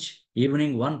 one lunch,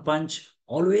 evening, one punch.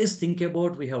 Always think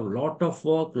about we have a lot of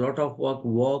work,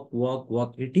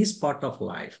 work. It is part of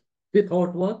life.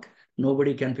 Without work,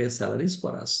 nobody can pay salaries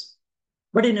for us.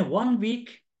 But in a 1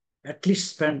 week, at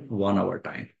least spend 1 hour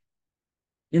time.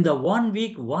 In the 1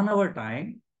 week, 1 hour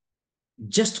time,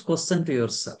 just question to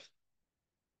yourself,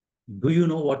 do you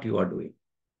know what you are doing?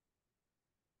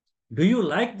 Do you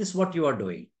like this, what you are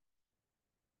doing?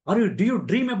 Or do you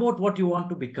dream about what you want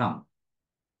to become?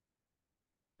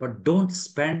 But don't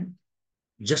spend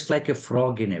just like a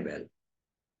frog in a well.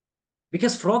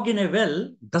 Because frog in a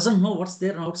well doesn't know what's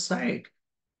there outside.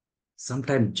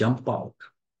 Sometimes jump out.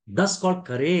 That's called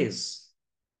courage.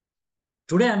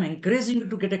 Today, I'm encouraging you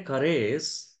to get a courage.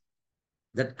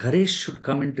 That courage should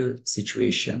come into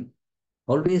situation.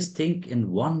 Always think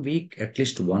in 1 week, at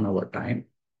least 1 hour time.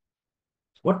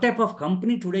 What type of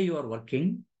company today you are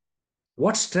working?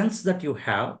 What strengths that you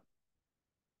have?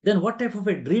 Then what type of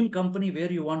a dream company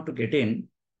where you want to get in?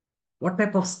 What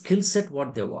type of skill set,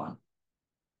 what they want?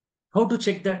 How to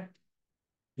check that?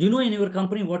 You know in your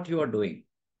company what you are doing.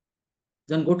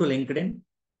 Then go to LinkedIn,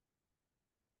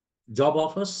 job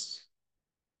offers.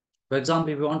 For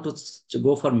example, if you want to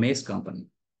go for Mace company,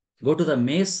 go to the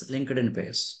Mace LinkedIn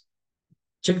page.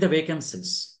 Check the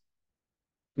vacancies.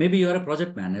 Maybe you are a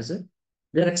project manager.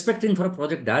 They are expecting for a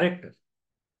project director.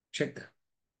 Check that.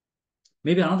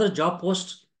 Maybe another job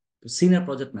post, senior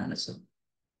project manager.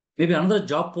 Maybe another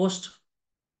job post,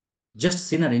 just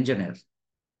senior engineer.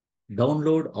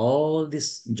 download all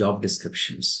these job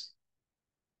descriptions,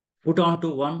 put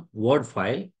onto one Word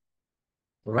file,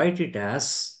 write it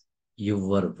as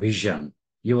your vision,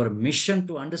 your mission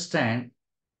to understand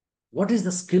what is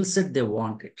the skill set they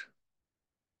want it.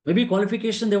 Maybe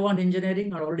qualification, they want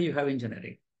engineering, or already you have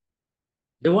engineering.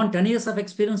 They want 10 years of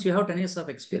experience, you have 10 years of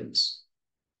experience.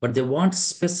 But they want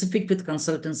specific with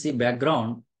consultancy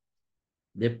background,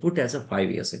 they put as a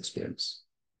 5 years experience.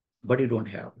 But you don't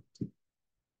have.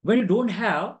 When you don't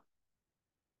have,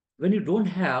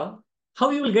 how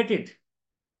you will get it?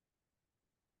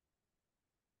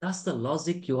 That's the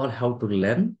logic you all have to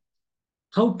learn.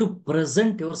 How to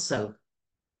present yourself.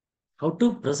 How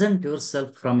to present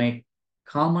yourself from a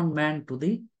common man to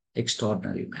the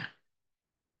extraordinary man.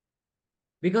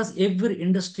 Because every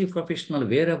industry professional,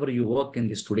 wherever you work in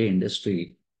this today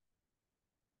industry,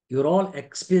 your all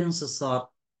experiences are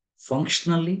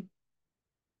functionally,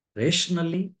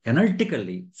 rationally,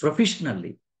 analytically,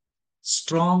 professionally,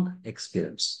 strong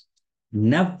experience.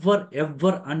 Never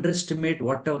ever underestimate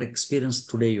whatever experience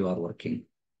today you are working.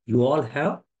 You all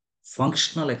have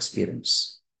functional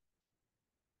experience.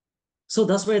 So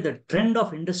that's why the trend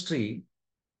of industry,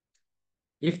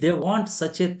 if they want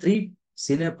such a 3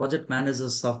 senior project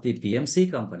managers of the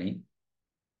PMC company,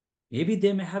 maybe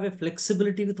they may have a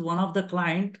flexibility with one of the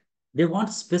client. They want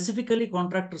specifically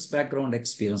contractors background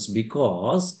experience,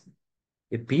 because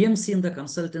a PMC in the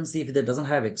consultancy, if they doesn't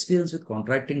have experience with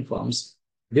contracting firms,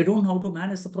 they don't know how to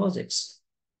manage the projects.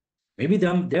 Maybe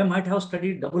they might have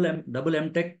studied double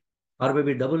MTech or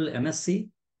maybe double MSc.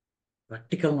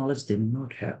 Practical knowledge they may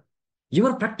not have.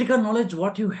 Your practical knowledge,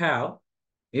 what you have,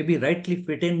 may be rightly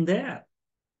fit in there.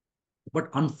 But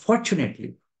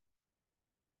unfortunately,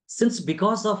 since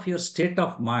because of your state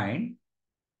of mind,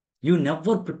 you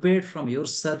never prepared from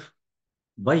yourself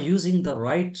by using the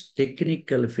right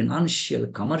technical, financial,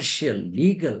 commercial,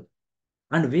 legal,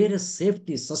 and various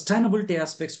safety, sustainability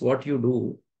aspects, what you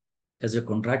do as a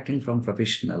contracting firm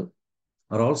professional,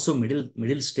 or also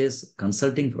middle stage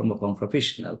consulting from a firm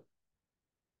professional,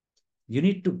 you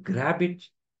need to grab it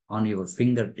on your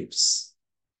fingertips.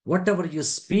 Whatever you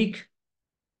speak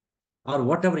or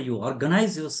whatever you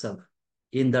organize yourself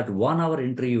in that 1 hour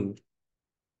interview,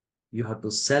 you have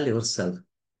to sell yourself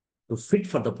to fit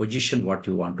for the position what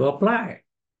you want to apply.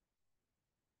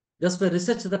 Just by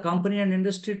research the company and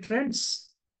industry trends,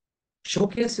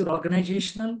 showcase your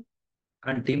organizational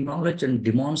and team knowledge and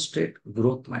demonstrate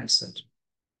growth mindset.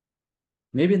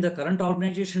 Maybe in the current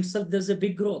organization itself, there's a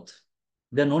big growth.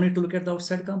 There's no need to look at the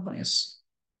outside companies.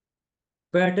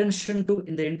 Pay attention to,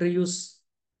 in the interviews,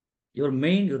 your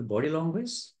body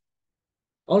language.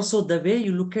 Also, the way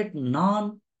you look at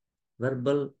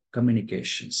non-verbal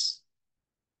communications.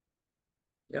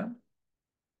 Yeah.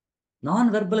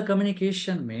 Non-verbal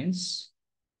communication means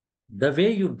the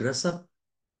way you dress up.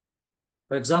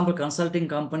 For example, consulting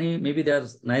company, maybe they're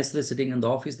nicely sitting in the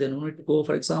office. They don't need to go,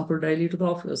 for example, daily to the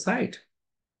office site.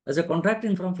 As a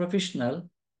contracting firm professional,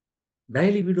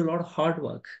 daily we do a lot of hard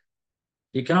work.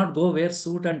 You cannot go wear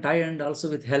suit and tie and also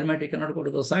with helmet, you cannot go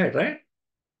to the site, right?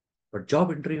 But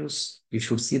job interviews, you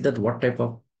should see that what type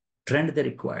of trend they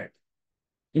required.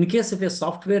 In case of a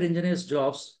software engineer's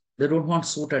jobs, they don't want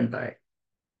suit and tie.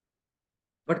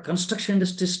 But construction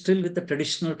industry is still with the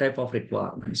traditional type of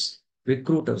requirements.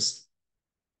 Recruiters,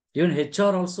 even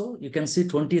HR also, you can see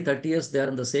 20, 30 years, they are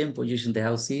in the same position. They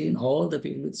have seen all the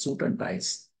people with suit and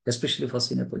ties, especially for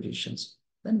senior positions.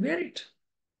 Then wear it.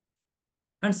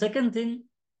 And second thing,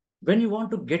 when you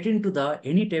want to get into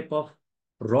any type of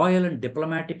royal and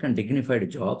diplomatic and dignified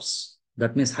jobs,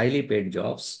 that means highly paid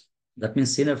jobs, that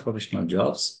means senior professional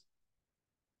jobs,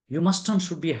 you must and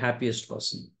should be a happiest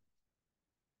person.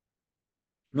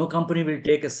 No company will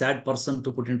take a sad person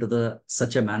to put into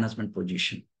such a management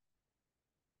position.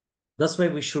 That's why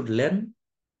we should learn.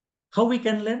 How we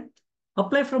can learn?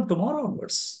 Apply from tomorrow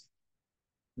onwards.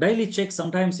 Daily check.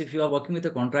 Sometimes if you are working with a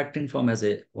contracting firm as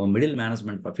a middle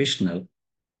management professional,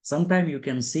 sometimes you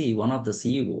can see one of the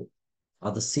CEO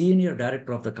or the senior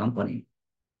director of the company,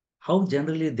 how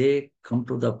generally they come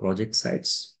to the project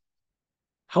sites.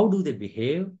 How do they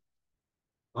behave?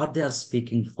 Are they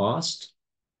speaking fast?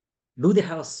 Do they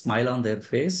have a smile on their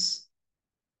face?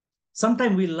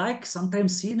 Sometimes we like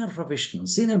senior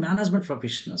professionals, senior management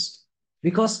professionals,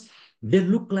 because they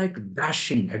look like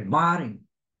dashing, admiring,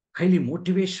 highly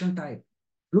motivation type.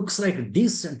 Looks like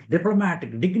decent,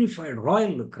 diplomatic, dignified,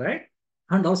 royal look, right?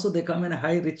 And also they come in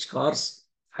high rich cars,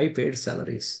 high paid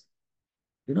salaries.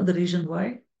 You know the reason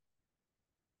why?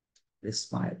 They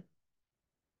smile.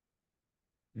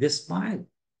 They smile.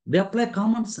 They apply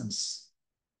common sense.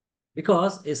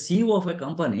 Because a CEO of a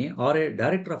company or a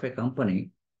director of a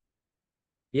company,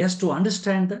 He has to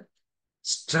understand the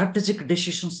strategic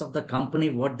decisions of the company,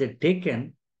 what they've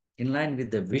taken in line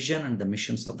with the vision and the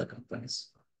missions of the companies.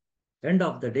 End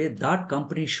of the day, that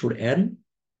company should earn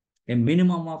a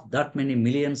minimum of that many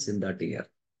millions in that year.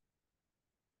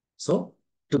 So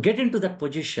to get into that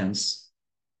positions,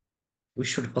 we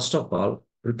should first of all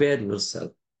prepare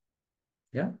yourself.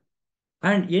 Yeah.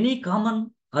 And any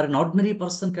common or an ordinary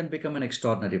person can become an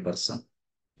extraordinary person.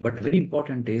 But very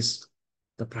important is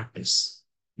the practice,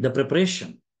 the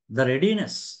preparation, the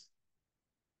readiness.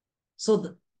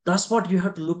 So that's what you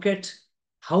have to look at,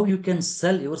 how you can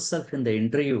sell yourself in the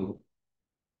interview.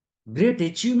 Great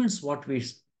achievements, what we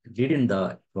did in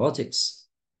the projects,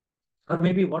 or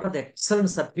maybe what are the excellent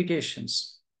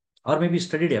certifications, or maybe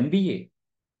studied MBA.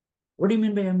 What do you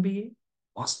mean by MBA?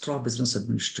 Master of Business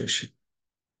Administration.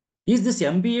 Is this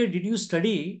MBA, did you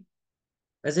study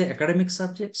as a academic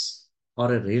subjects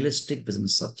or a realistic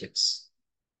business subjects?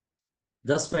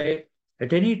 That's why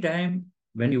at any time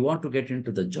when you want to get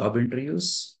into the job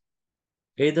interviews,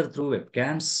 either through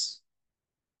webcams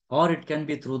or it can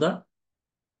be through the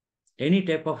any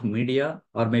type of media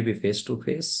or maybe face to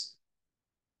face,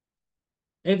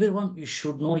 everyone, you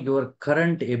should know your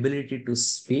current ability to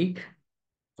speak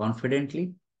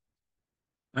confidently.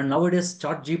 And nowadays,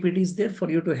 ChatGPT is there for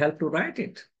you to help to write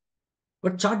it.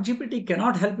 But ChatGPT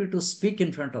cannot help you to speak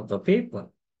in front of the paper,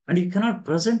 and you cannot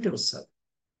present yourself.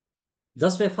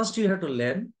 That's why first you have to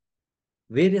learn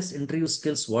various interview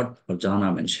skills, what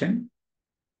Jana mentioned.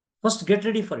 First, get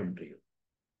ready for interview.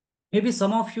 Maybe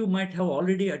some of you might have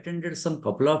already attended some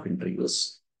couple of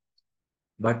interviews,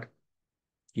 but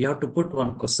you have to put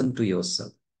one question to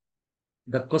yourself.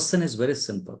 The question is very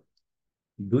simple.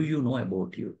 Do you know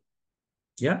about you?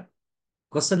 Yeah.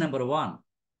 Question number one,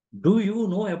 do you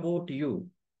know about you?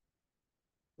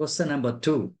 Question number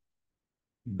two,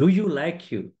 do you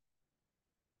like you?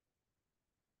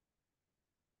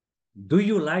 Do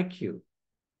you like you?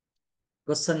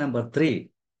 Question number three,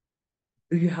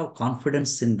 do you have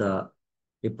confidence in the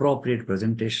appropriate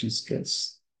presentation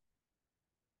skills?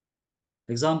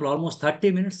 Example, almost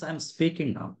 30 minutes I'm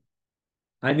speaking now.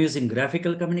 I'm using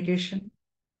graphical communication.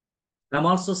 I'm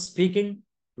also speaking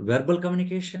verbal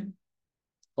communication.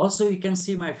 Also, you can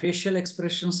see my facial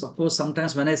expressions. Of course,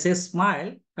 sometimes when I say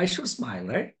smile, I should smile,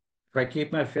 right? If I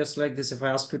keep my face like this, if I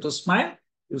ask you to smile,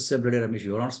 you say, Brother Ramesh,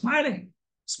 you're not smiling.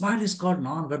 Smile is called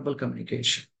non-verbal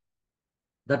communication.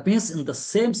 That means in the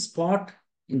same spot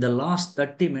in the last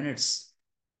 30 minutes,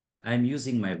 I'm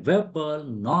using my verbal,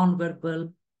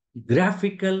 non-verbal,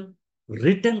 graphical,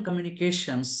 written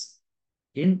communications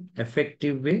in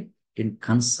effective way, in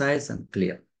concise and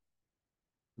clear.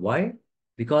 Why?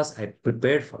 Because I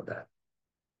prepared for that.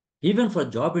 Even for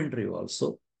job interview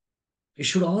also, you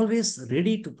should always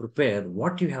ready to prepare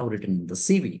what you have written in the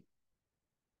CV.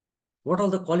 What are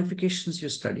the qualifications you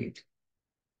studied?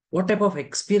 What type of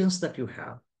experience that you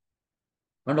have?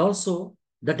 And also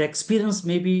that experience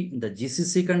may be in the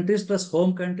GCC countries plus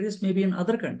home countries, maybe in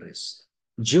other countries,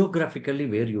 geographically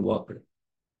where you work.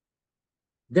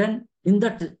 Then in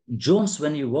that zones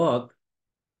when you work,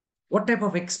 what type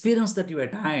of experience that you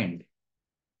attained,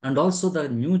 and also the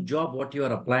new job what you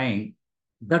are applying,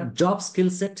 that job skill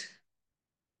set,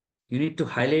 you need to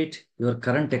highlight your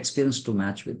current experience to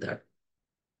match with that.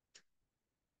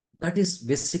 That is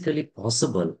basically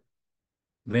possible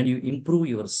when you improve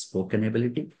your spoken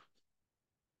ability,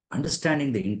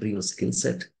 understanding the interview skill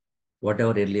set,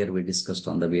 whatever earlier we discussed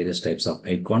on the various types of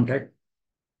eye contact.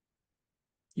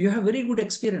 You have very good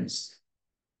experience,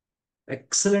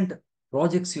 excellent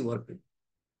projects you work with.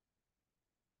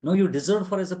 Now you deserve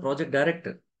for as a project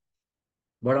director,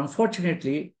 but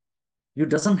unfortunately, you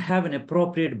doesn't have an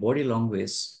appropriate body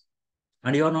language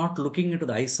and you are not looking into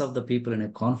the eyes of the people in a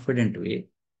confident way.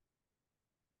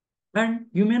 And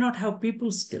you may not have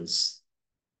people skills.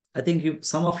 I think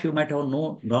some of you might have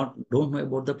don't know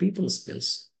about the people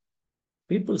skills.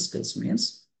 People skills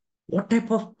means what type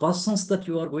of persons that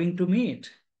you are going to meet.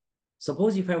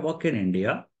 Suppose if I work in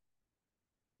India,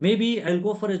 maybe I'll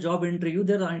go for a job interview,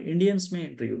 there are Indians may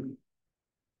interview me.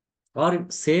 Or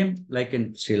same like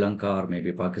in Sri Lanka or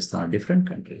maybe Pakistan, different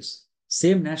countries.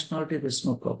 Same nationality, there's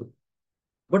no problem.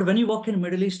 But when you work in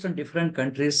Middle East and different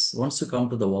countries, once you come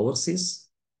to the overseas,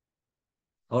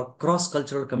 our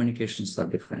cross-cultural communications are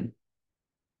different.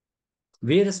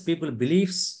 Various people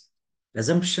beliefs,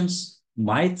 assumptions,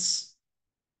 myths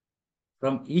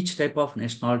from each type of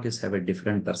nationalities have a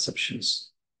different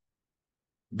perceptions.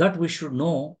 That we should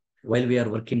know while we are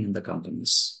working in the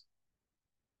companies.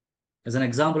 As an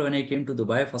example, when I came to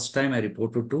Dubai, first time I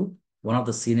reported to one of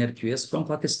the senior QS from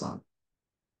Pakistan.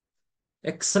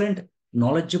 Excellent,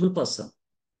 knowledgeable person.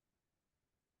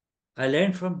 I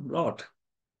learned from a lot.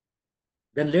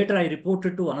 Then later I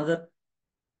reported to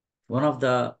one of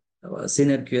the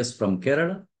senior QS from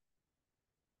Kerala.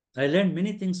 I learned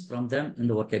many things from them in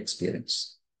the work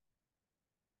experience.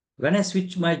 When I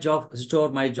switched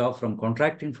over my job from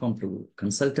contracting firm to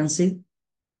consultancy,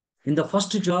 in the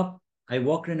first job, I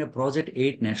worked in a project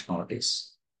 8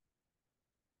 nationalities.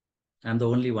 I'm the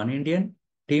only one Indian,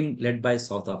 team led by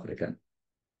South African.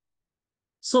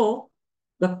 So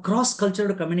the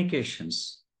cross-cultural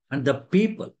communications and the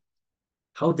people,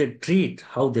 how they treat,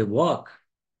 how they work,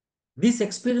 these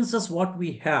experiences, what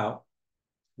we have,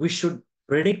 we should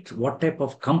predict what type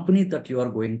of company that you are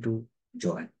going to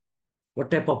join, what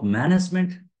type of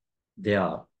management they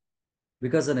are.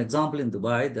 Because an example in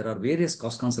Dubai, there are various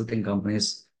cost consulting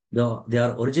companies. They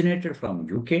are originated from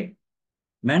UK,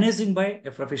 managing by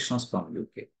a professionals from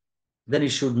UK. Then you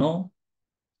should know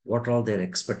what are their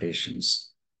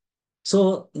expectations.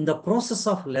 So in the process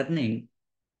of learning,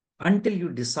 until you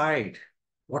decide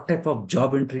what type of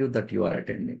job interview that you are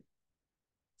attending.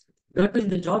 That in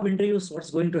the job interviews,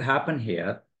 what's going to happen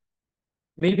here?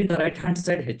 Maybe the right-hand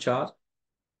side HR,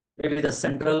 maybe the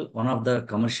central, one of the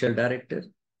commercial director,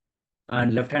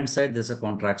 and left-hand side, there's a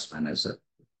contracts manager.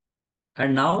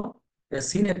 And now a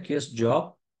senior QS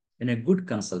job in a good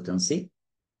consultancy,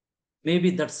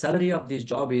 maybe that salary of this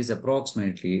job is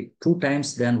approximately 2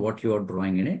 times than what you are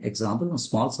drawing in an example, a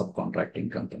small subcontracting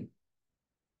company.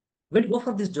 When you go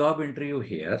for this job interview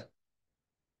here,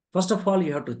 first of all,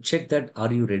 you have to check that,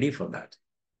 are you ready for that?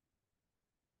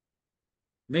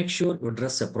 Make sure you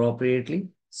dress appropriately,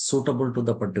 suitable to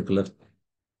the particular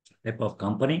type of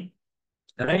company.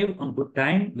 Arrive on good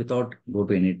time without go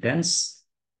to any tense.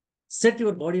 Set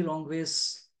your body language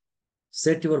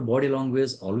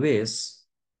always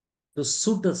to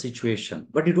suit the situation.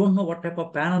 But you don't know what type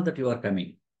of panel that you are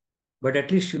coming. But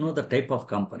at least you know the type of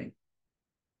company.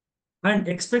 And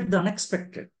expect the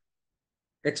unexpected.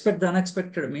 Expect the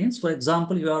unexpected means, for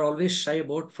example, you are always shy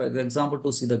about, for example,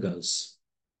 to see the girls.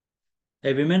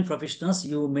 A women professionals,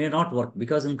 you may not work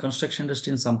because in construction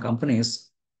industry, in some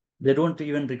companies, they don't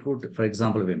even recruit, for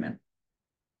example, women.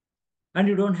 And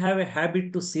you don't have a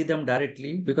habit to see them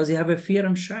directly because you have a fear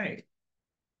and shy.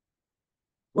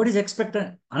 What is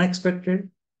expected? Unexpected?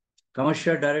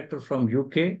 Commercial director from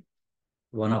UK,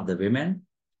 one of the women,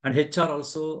 and HR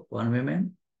also one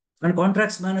woman, and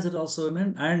contracts manager also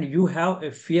women, and you have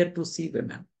a fear to see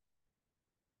women,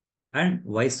 and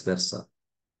vice versa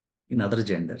in other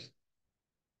gender.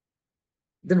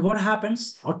 Then what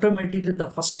happens? Automatically,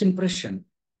 the first impression,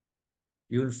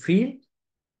 you will feel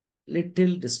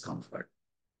little discomfort.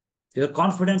 Your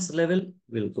confidence level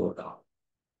will go down.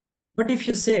 But if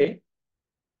you say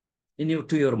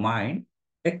to your mind,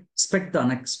 expect the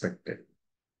unexpected.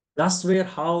 That's where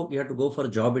how you have to go for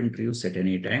job interviews at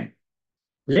any time.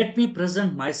 Let me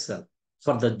present myself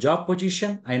for the job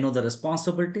position. I know the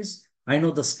responsibilities. I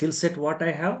know the skill set what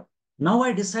I have. Now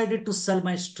I decided to sell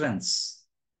my strengths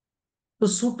to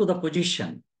suit to the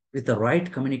position with the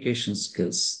right communication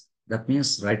skills. That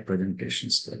means right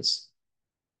presentation skills.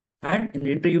 And in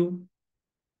the interview,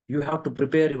 you have to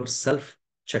prepare your self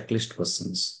checklist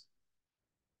questions.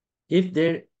 If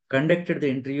they conducted the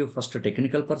interview first a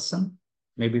technical person,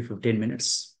 maybe 15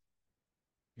 minutes.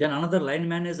 Then another line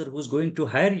manager who's going to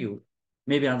hire you,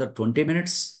 maybe another 20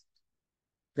 minutes.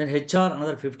 Then HR,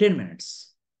 another 15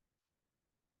 minutes.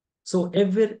 So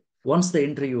once the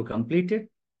interview completed,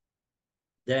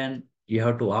 then you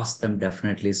have to ask them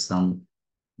definitely some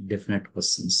definite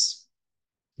questions.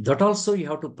 That also you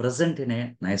have to present in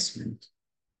a nice manner.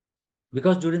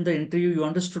 Because during the interview, you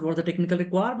understood what the technical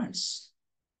requirements,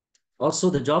 also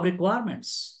the job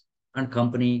requirements, and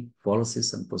company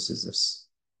policies and procedures.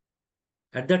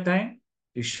 At that time,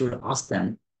 you should ask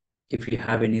them if you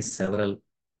have any several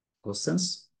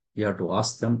questions. You have to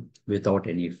ask them without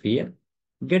any fear.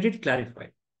 Get it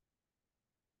clarified.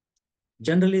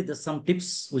 Generally, there's some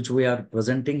tips which we are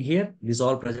presenting here. These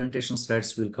all presentation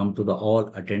slides will come to the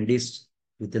all attendees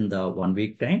within the 1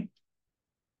 week time.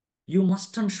 You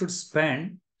must and should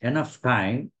spend enough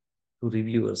time to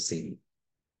review your CV.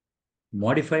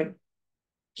 Modify,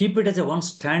 keep it as a one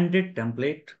standard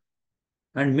template,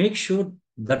 and make sure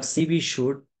that CV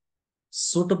should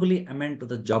suitably amend to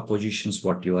the job positions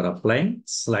what you are applying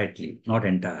slightly, not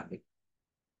entirely.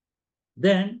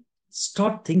 Then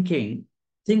start thinking,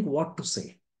 think what to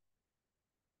say.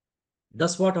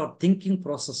 That's what our thinking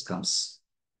process comes.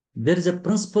 There is a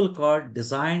principle called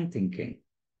design thinking.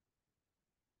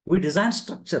 We design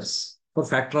structures for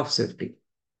factor of safety.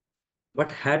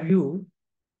 But have you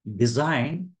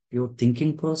designed your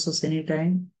thinking process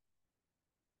anytime?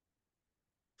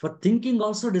 For thinking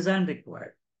also design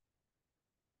required.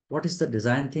 What is the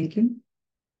design thinking?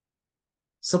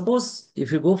 Suppose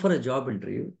if you go for a job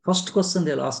interview, first question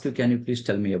they'll ask you, can you please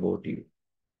tell me about you?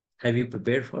 Have you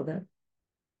prepared for that?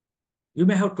 You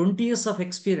may have 20 years of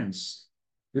experience.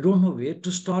 You don't know where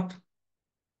to start,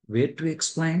 where to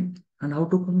explain, and how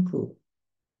to conclude.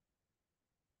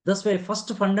 That's why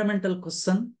first fundamental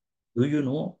question, do you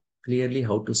know clearly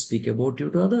how to speak about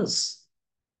you to others?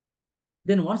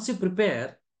 Then once you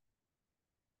prepare,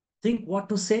 think what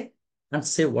to say and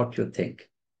say what you think.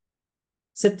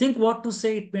 Say, think what to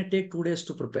say, it may take 2 days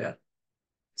to prepare.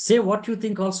 Say what you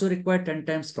think also require 10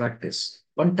 times practice.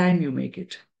 One time you make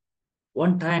it.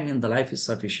 One time in the life is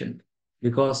sufficient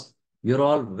because you're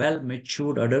all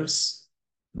well-matured adults,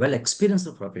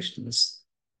 well-experienced professionals.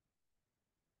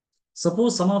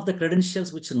 Suppose some of the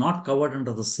credentials which are not covered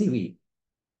under the CV,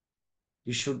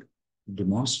 you should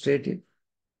demonstrate it.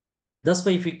 That's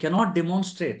why if you cannot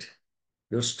demonstrate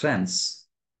your strengths,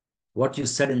 what you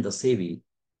said in the CV,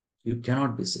 you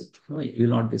cannot be selected. No, you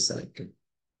will not be selected.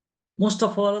 Most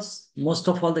of all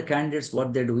the candidates,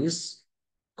 what they do is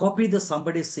copy the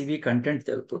somebody's CV content,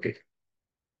 they'll put it.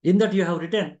 In that you have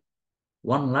written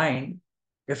one line,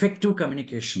 effective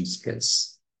communication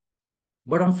skills.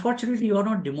 But unfortunately, you are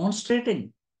not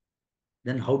demonstrating.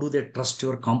 Then how do they trust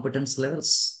your competence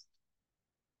levels?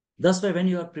 That's why when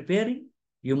you are preparing,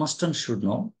 you must and should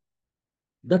know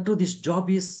that this job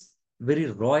is very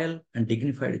royal and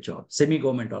dignified job,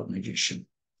 semi-government organization,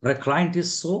 where a client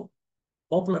is so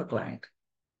popular client.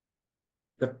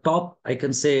 The top, I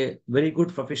can say, very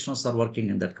good professionals are working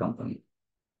in that company.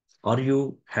 Are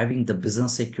you having the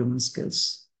business acumen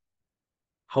skills?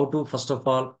 How to, first of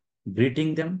all,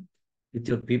 greeting them with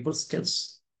your people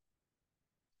skills.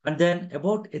 And then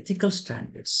about ethical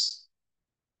standards.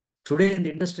 Today in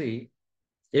the industry,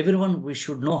 everyone, we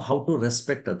should know how to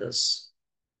respect others.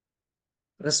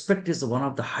 Respect is one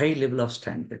of the high level of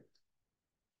standard.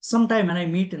 Sometime when I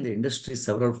meet in the industry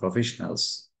several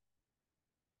professionals,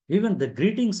 even the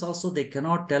greetings also, they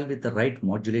cannot tell with the right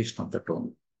modulation of the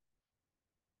tone.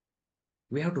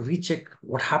 We have to recheck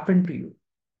what happened to you.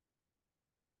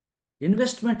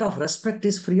 Investment of respect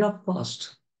is free of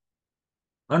cost.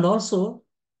 And also,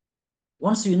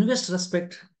 once you invest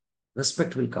respect,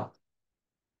 respect will come.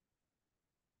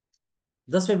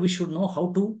 That's why we should know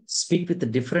how to speak with the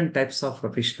different types of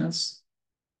professionals.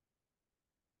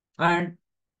 And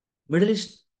Middle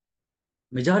East,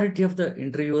 majority of the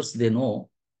interviewers, they know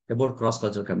about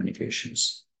cross-cultural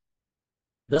communications.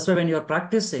 That's why when you're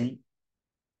practicing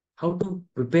how to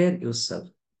prepare yourself,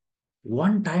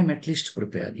 one time at least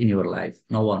prepare in your life,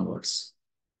 now onwards.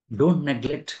 Don't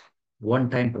neglect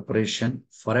one-time preparation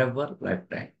forever,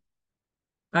 lifetime.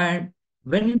 And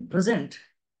when you present,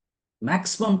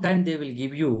 maximum time they will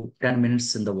give you 10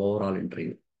 minutes in the overall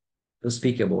interview to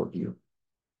speak about you.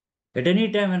 At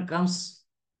any time when it comes,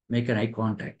 make an eye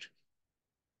contact.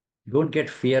 Don't get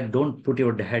fear. Don't put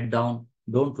your head down.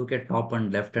 Don't look at top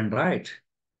and left and right.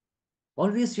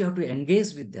 Always you have to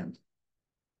engage with them.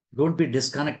 Don't be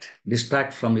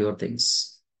distract from your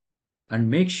things. And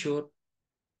make sure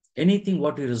anything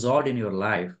what you resolved in your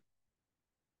life,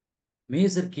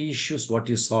 major key issues what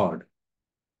you solved,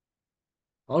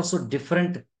 also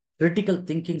different critical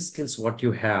thinking skills what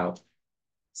you have,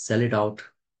 sell it out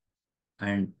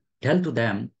and tell to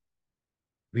them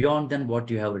beyond than what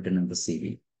you have written in the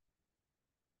CV.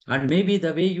 And maybe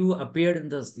the way you appeared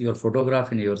in your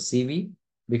photograph in your CV,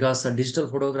 because a digital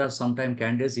photograph, sometimes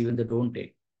candidates even they don't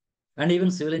take. And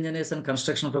even civil engineers and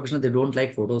construction professionals, they don't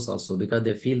like photos also because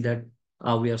they feel that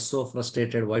we are so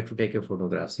frustrated, why to take a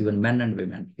photographs, even men and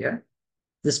women. Yeah,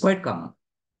 this is quite common.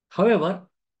 However,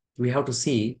 we have to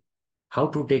see how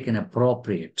to take an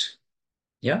appropriate,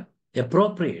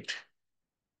 appropriate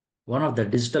one of the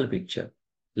digital picture,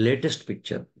 latest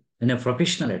picture in a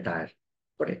professional attire.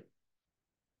 Okay.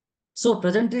 So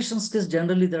presentation skills,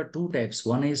 generally there are two types.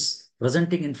 One is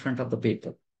presenting in front of the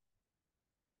people.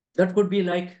 That could be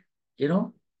like,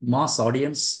 mass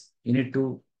audience. You need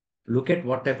to look at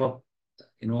what type of,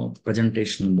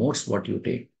 presentation modes, what you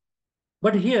take.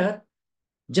 But here,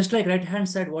 just like right-hand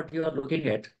side, what you are looking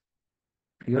at,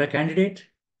 you're a candidate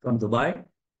from Dubai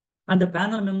and the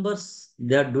panel members,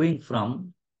 they are doing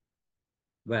from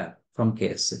where? From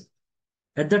KSA.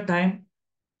 At that time,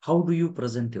 how do you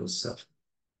present yourself?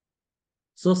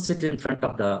 So sit in front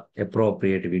of the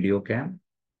appropriate video cam.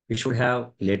 You should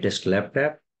have latest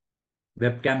laptop.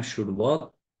 Webcam should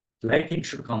work. Lighting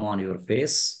should come on your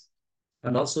face.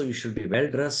 And also you should be well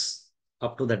dressed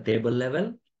up to the table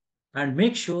level. And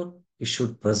make sure you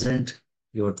should present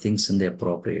your things in the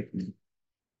appropriate way.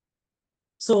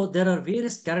 So there are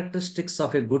various characteristics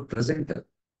of a good presenter.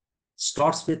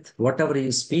 Starts with whatever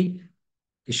you speak,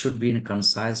 it should be in a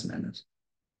concise manner.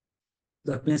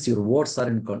 That means your words are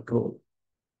in control.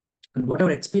 And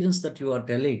whatever experience that you are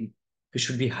telling, it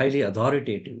should be highly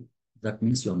authoritative. That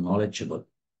means you're knowledgeable.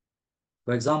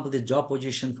 For example, the job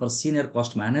position for senior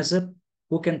cost manager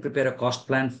who can prepare a cost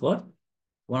plan for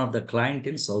one of the client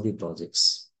in Saudi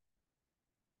projects.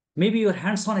 Maybe your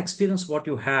hands-on experience, what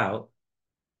you have,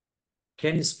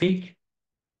 can you speak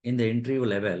in the interview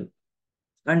level?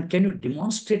 And can you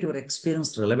demonstrate your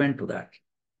experience relevant to that?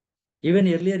 Even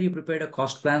earlier, you prepared a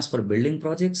cost plans for building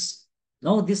projects.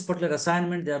 Now, this particular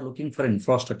assignment, they are looking for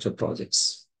infrastructure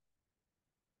projects.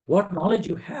 What knowledge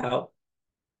you have,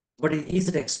 but is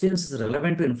it experience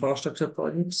relevant to infrastructure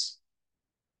projects?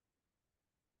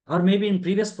 Or maybe in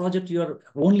previous project, you are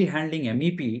only handling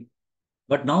MEP,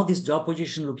 but now this job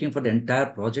position looking for the entire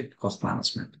project cost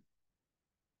management.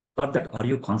 For that, are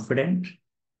you confident?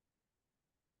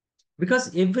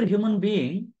 Because every human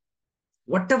being,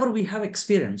 whatever we have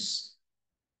experience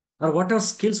or whatever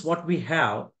skills what we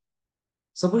have,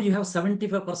 suppose you have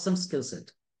 75% skill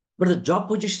set, but the job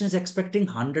position is expecting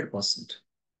 100%.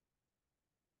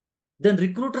 Then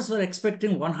recruiters were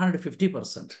expecting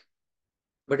 150%,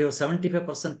 but your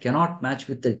 75% cannot match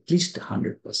with at least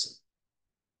 100%.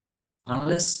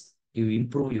 Unless you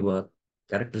improve your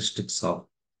characteristics of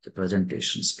the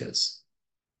presentation skills.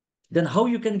 Then how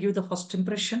you can give the first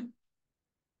impression?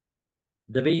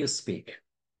 The way you speak.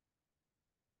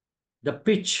 The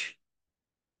pitch.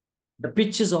 The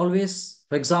pitch is always,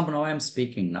 for example, now I'm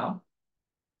speaking now.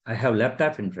 I have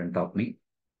laptop in front of me.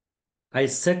 I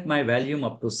set my volume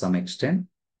up to some extent.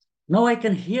 Now I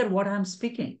can hear what I'm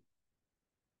speaking.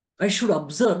 I should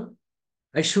observe,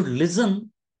 I should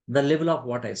listen the level of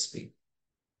what I speak.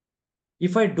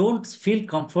 If I don't feel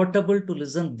comfortable to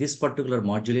listen this particular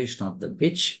modulation of the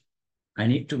pitch, I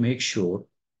need to make sure,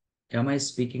 am I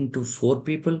speaking to 4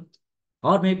 people?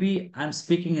 Or maybe I'm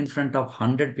speaking in front of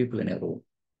 100 people in a room.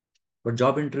 But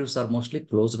job interviews are mostly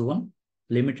closed one,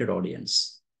 limited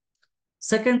audience.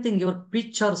 Second thing, your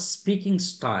pitch or speaking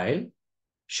style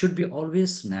should be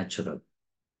always natural.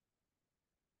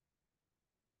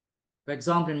 For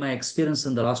example, in my experience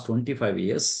in the last 25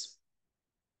 years,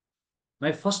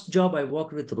 my first job, I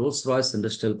worked with Rolls-Royce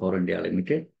Industrial Power India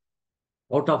Limited.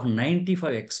 Out of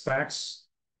 95 expats,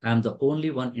 I am the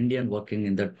only one Indian working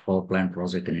in that power plant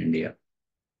project in India.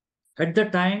 At the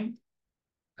time,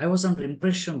 I was under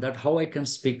impression that how I can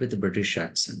speak with a British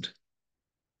accent.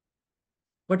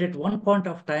 But at one point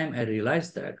of time, I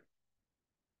realized that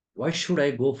why should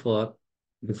I go for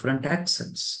different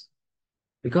accents?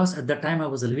 Because at that time I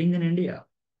was living in India.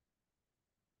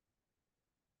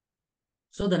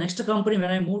 So the next company,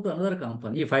 when I moved to another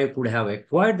company, if I could have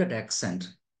acquired that accent,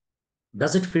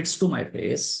 does it fits to my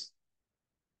face?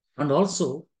 And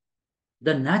also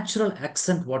the natural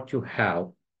accent what you have,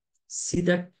 see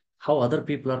that how other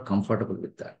people are comfortable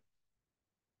with that.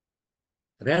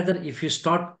 Rather, if you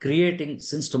start creating,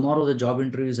 since tomorrow the job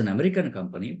interview is an American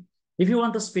company, if you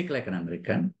want to speak like an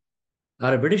American,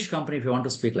 or a British company if you want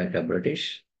to speak like a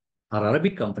British, or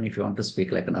Arabic company if you want to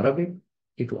speak like an Arabic,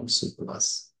 it won't suit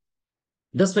us.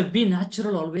 That's why be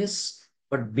natural always,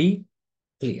 but be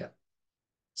clear.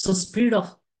 So speed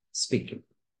of speaking.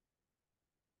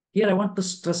 Here I want to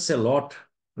stress a lot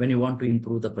when you want to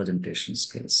improve the presentation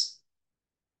skills.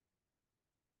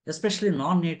 Especially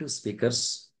non-native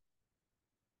speakers,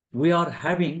 we are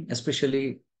having,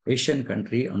 especially Asian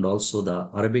country and also the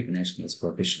Arabic nationals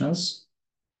professionals,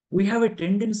 we have a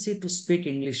tendency to speak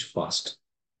English fast.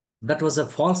 That was a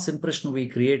false impression we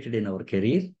created in our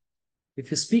career. If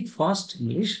you speak fast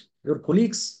English, your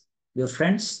colleagues, your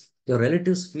friends, your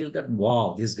relatives feel that,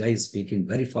 wow, this guy is speaking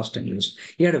very fast English.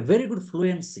 He had a very good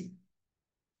fluency.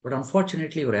 But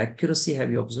unfortunately, your accuracy,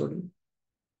 have you observed it?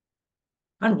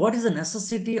 And what is the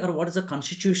necessity or what is the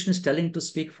constitution is telling to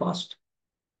speak fast?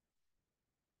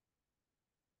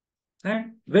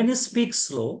 And when you speak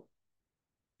slow,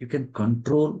 you can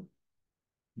control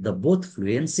the both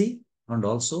fluency and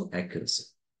also accuracy.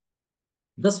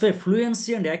 That's why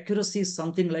fluency and accuracy is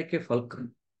something like a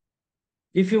fulcrum.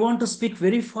 If you want to speak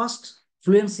very fast,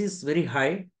 fluency is very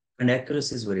high and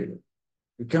accuracy is very low.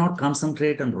 You cannot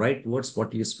concentrate and write words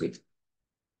what you speak.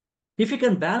 If you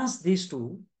can balance these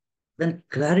two, then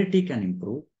clarity can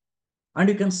improve and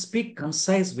you can speak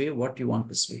concise way what you want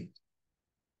to speak.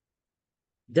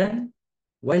 Then,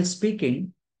 while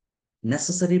speaking,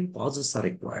 necessary pauses are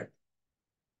required.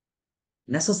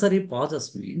 Necessary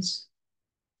pauses means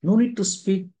no need to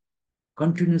speak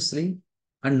continuously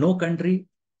and no country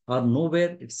or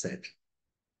nowhere it's said.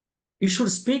 You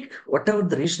should speak whatever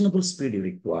the reasonable speed you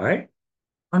require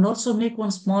and also make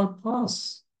one small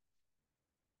pause.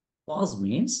 Pause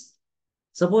means,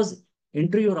 suppose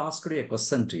interviewer asked a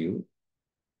question to you,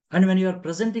 and when you are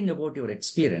presenting about your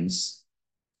experience,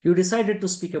 you decided to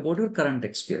speak about your current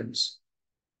experience.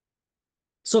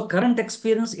 So current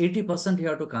experience, 80% you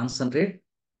have to concentrate.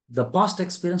 The past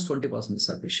experience, 20% is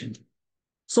sufficient.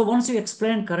 So once you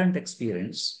explain current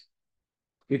experience,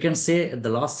 you can say at the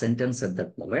last sentence at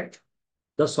that moment,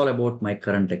 that's all about my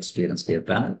current experience, dear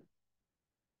panel.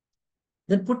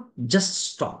 Then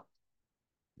just stop.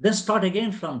 Then start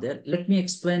again from there. Let me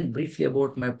explain briefly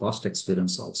about my past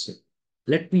experience also.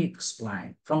 Let me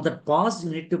explain. From that past, you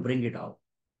need to bring it out.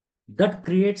 That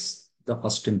creates the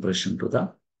first impression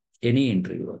to any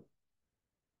interviewer.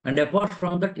 And apart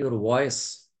from that, your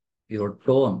voice, your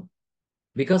tone,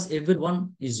 because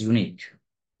everyone is unique.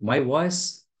 My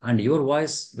voice and your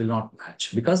voice will not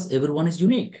match because everyone is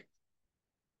unique.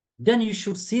 Then you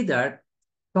should see that,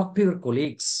 talk to your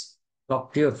colleagues,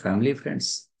 talk to your family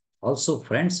friends, also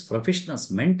friends,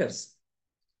 professionals, mentors.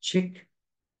 Check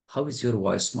how is your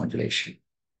voice modulation.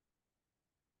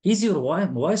 Is your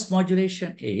voice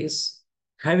modulation is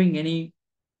having any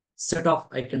set of,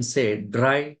 I can say,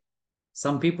 dry.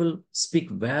 Some people speak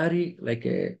very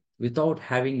without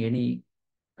having any,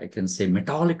 I can say,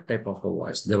 metallic type of a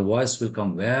voice. Their voice will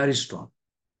come very strong.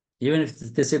 Even if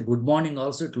they say good morning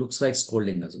also, it looks like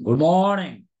scolding us. Good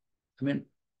morning. I mean,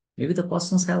 maybe the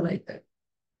persons have like that.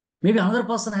 Maybe another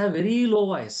person have very low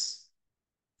voice.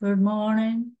 Good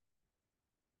morning.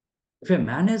 If a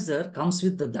manager comes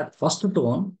with that first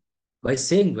tone by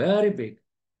saying very big,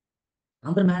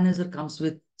 another manager comes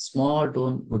with small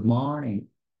tone, good morning.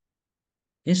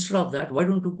 Instead of that, why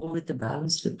don't you go with a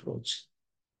balanced approach?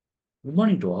 Good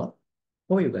morning to all.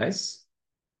 How are you guys?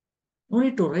 No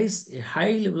need to raise a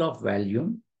high level of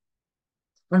volume.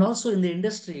 And also in the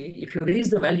industry, if you raise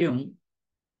the volume,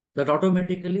 that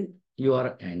automatically you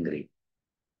are angry.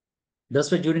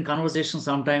 That's why during conversation,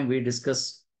 sometimes we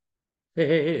discuss,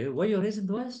 hey, why are you raising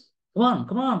the voice?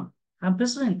 Come on, I'm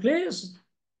listening, please.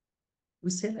 We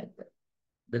say like that.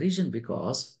 The reason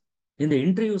because in the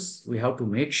interviews, we have to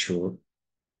make sure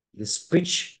the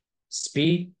speech,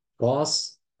 speed,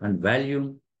 pause, and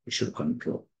volume we should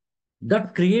control.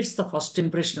 That creates the first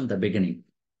impression in the beginning.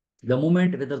 The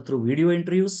moment, whether through video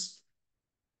interviews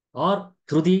or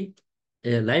through the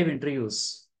live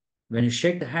interviews, when you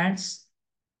shake the hands,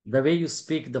 the way you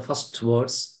speak the first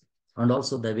words, and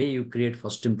also the way you create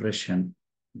first impression,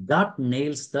 that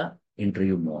nails the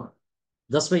interview more.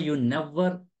 That's why you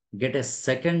never get a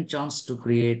second chance to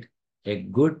create a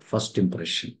good first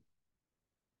impression.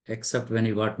 Except when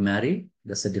you got married,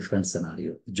 that's a different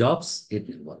scenario. Jobs, it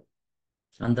will work.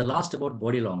 And the last about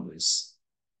body language.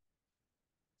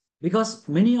 Because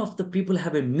many of the people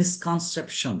have a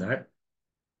misconception that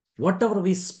whatever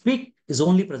we speak is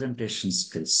only presentation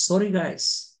skills. Sorry,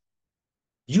 guys.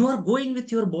 You are going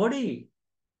with your body.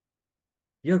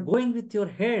 You're going with your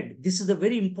head. This is a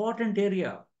very important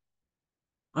area.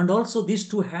 And also these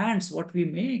two hands, what we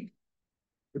make,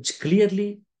 which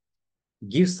clearly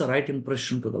gives the right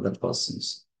impression to the other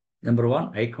persons. Number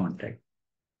one, eye contact.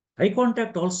 Eye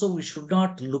contact also, we should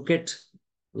not look at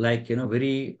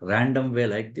very random way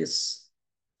like this.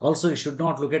 Also, you should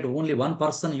not look at only one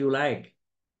person you like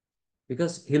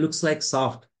because he looks like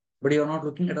soft, but you're not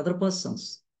looking at other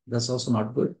persons. That's also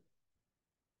not good.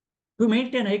 To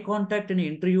maintain eye contact in an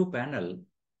interview panel,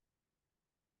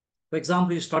 for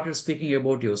example, you started speaking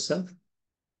about yourself,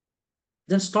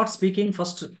 then start speaking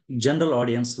first general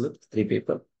audience with 3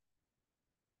 people.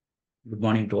 Good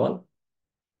morning to all.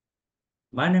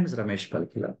 My name is Ramesh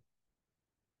Palkila.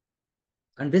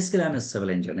 And basically, I'm a civil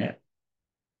engineer.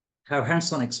 Have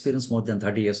hands-on experience more than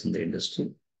 30 years in the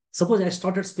industry. Suppose I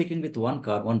started speaking with one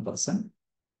person.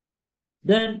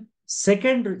 Then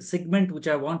second segment, which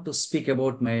I want to speak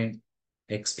about my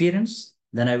experience,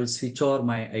 then I will switch over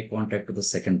my eye contact to the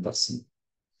second person.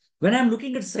 When I'm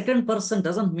looking at second person,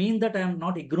 doesn't mean that I'm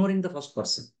not ignoring the first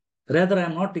person. Rather,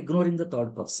 I'm not ignoring the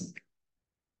third person.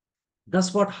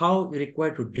 That's how you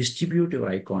require to distribute your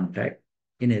eye contact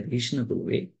in a reasonable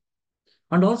way.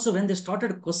 And also when they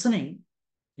started questioning,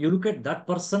 you look at that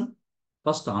person,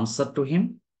 first answer to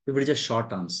him, if it is a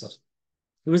short answer.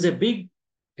 If it is a big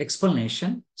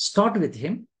explanation, start with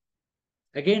him,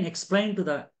 again explain to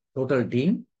the total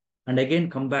team, and again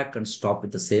come back and stop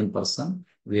with the same person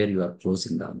where you are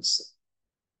closing the answer.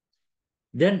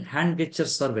 Then hand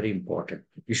gestures are very important.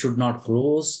 You should not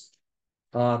close,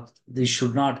 or you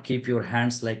should not keep your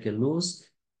hands like a loose.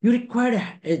 You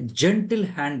require a gentle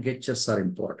hand gestures are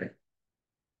important.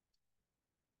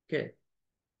 Okay.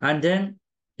 And then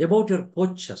about your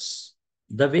postures,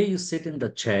 the way you sit in the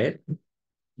chair,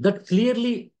 that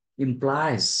clearly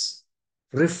implies,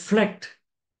 reflect,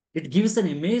 it gives an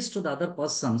image to the other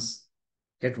persons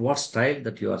at what style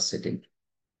that you are sitting.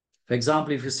 For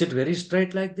example, if you sit very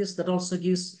straight like this, that also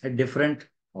gives a different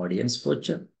audience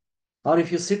posture. Or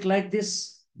if you sit like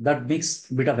this, that makes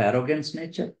a bit of arrogance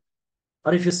nature.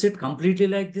 Or if you sit completely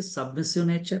like this, submissive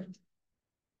nature,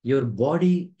 your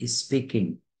body is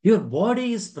speaking. Your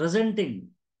body is presenting.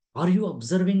 Are you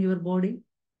observing your body?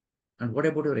 And what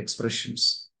about your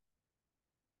expressions?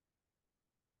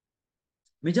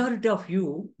 Majority of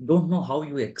you don't know how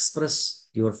you express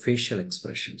your facial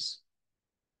expressions.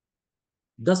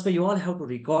 That's why you all have to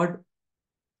record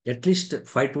at least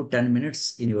 5 to 10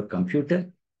 minutes in your computer.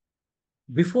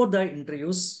 Before the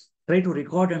interviews, try to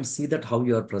record and see that how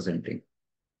you are presenting.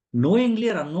 Knowingly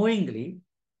or unknowingly,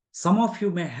 some of you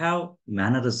may have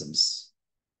mannerisms.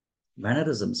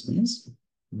 Mannerisms means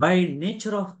by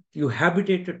nature of you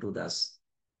habituated to this.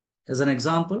 As an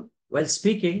example, while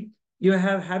speaking, you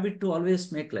have habit to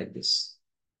always make like this.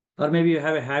 Or maybe you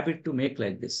have a habit to make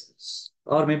like this.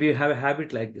 Or maybe you have a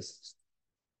habit like this.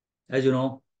 As you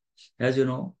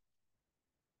know,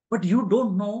 but you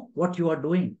don't know what you are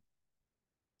doing.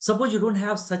 Suppose you don't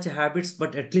have such habits,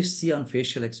 but at least see on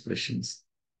facial expressions.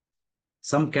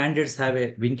 Some candidates have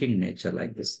a winking nature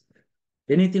like this.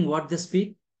 Anything what they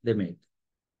speak, they make.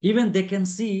 Even they can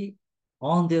see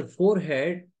on their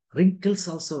forehead wrinkles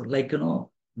also, like,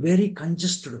 very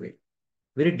congested way,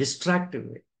 very distracted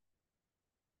way.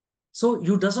 So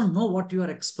you doesn't know what you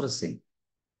are expressing.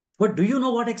 But do you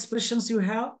know what expressions you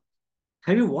have?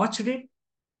 Have you watched it?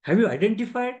 Have you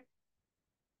identified?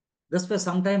 That's why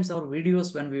sometimes our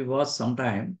videos, when we watch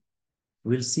sometime,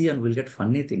 we'll see and we'll get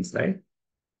funny things, right?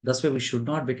 That's why we should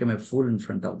not become a fool in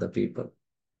front of the people.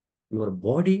 Your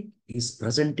body is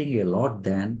presenting a lot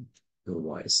than your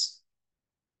voice.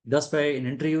 That's why in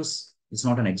interviews, it's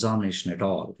not an examination at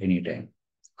all, anytime.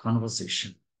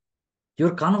 Conversation.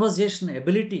 Your conversation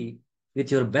ability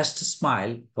with your best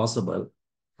smile possible.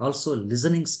 Also,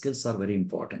 listening skills are very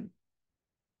important.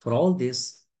 For all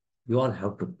this, you all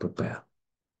have to prepare.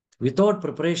 Without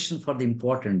preparation for the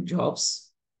important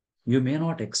jobs, you may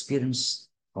not experience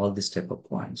all these type of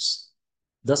points.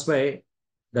 That's why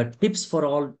the tips for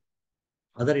all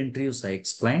other interviews I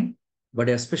explained, but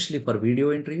especially for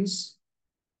video interviews,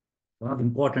 one of the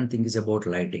important thing is about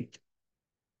lighting.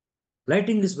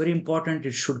 Lighting is very important.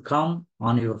 It should come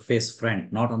on your face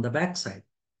front, not on the back side.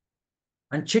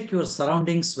 And check your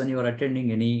surroundings when you are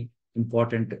attending any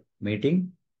important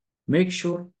meeting. Make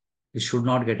sure you should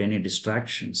not get any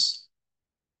distractions.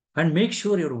 And make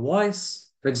sure your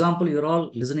voice, for example, you're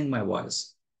all listening my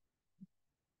voice.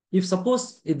 If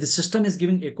the system is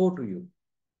giving echo to you,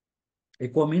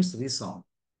 echo means resound,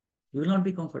 you will not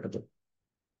be comfortable.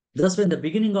 That's why in the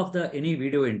beginning of any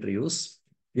video interviews,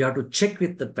 you have to check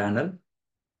with the panel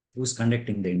who's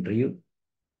conducting the interview.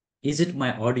 Is it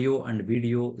my audio and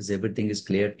video? Is everything is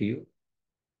clear to you?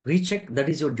 Recheck, that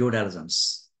is your due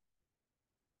diligence.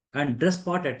 And dress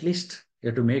part, at least you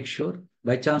have to make sure.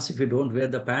 By chance, if you don't wear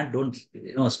the pant, don't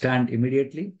stand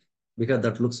immediately, because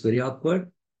that looks very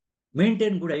awkward.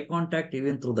 Maintain good eye contact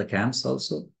even through the cams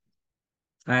also.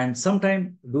 And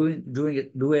sometime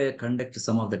conduct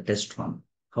some of the test run,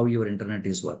 how your internet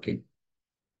is working.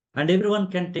 And everyone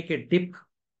can take a tip.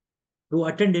 To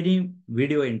attend any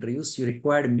video interviews, you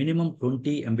require minimum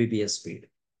 20 Mbps speed.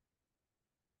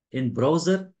 In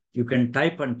browser, you can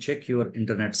type and check your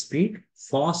internet speed,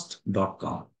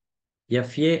 fast.com.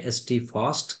 F-A-S-T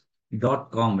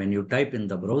fast.com. When you type in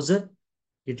the browser,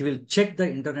 it will check the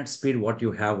internet speed, what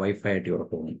you have Wi-Fi at your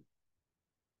home.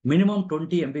 Minimum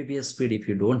 20 Mbps speed. If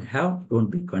you don't have, don't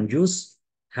be confused.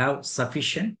 Have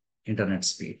sufficient internet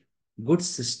speed. Good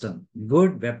system,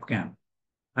 good webcam,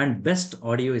 and best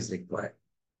audio is required.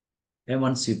 And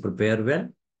once you prepare well,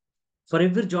 for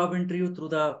every job interview through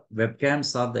the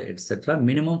webcams or the etc.,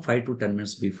 minimum 5 to 10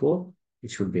 minutes before,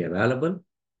 it should be available.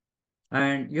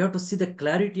 And you have to see the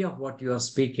clarity of what you are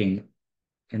speaking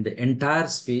in the entire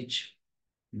speech.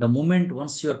 The moment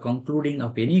once you are concluding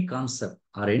of any concept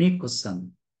or any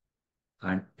question,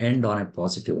 and end on a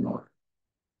positive note.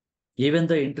 Even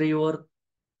the interviewer,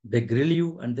 they grill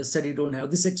you and they said you don't have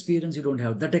this experience, you don't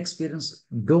have that experience.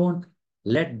 Don't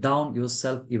let down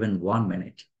yourself even 1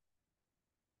 minute.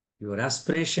 Your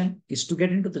aspiration is to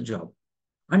get into the job.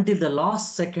 Until the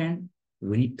last second,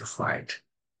 we need to fight.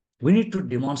 We need to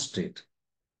demonstrate.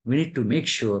 We need to make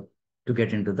sure to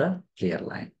get into the clear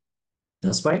line.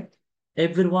 That's why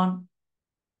everyone,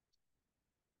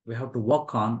 we have to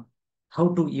work on how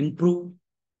to improve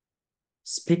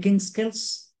speaking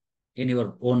skills in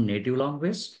your own native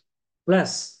language.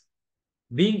 Plus,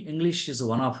 being English is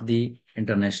one of the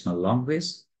international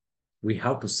languages, we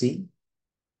have to see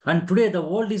And today the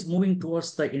world is moving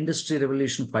towards the industry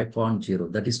revolution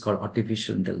 5.0, that is called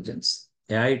artificial intelligence,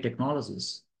 AI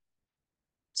technologies.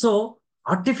 So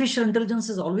artificial intelligence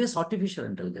is always artificial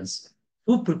intelligence.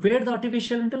 Who prepared the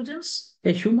artificial intelligence?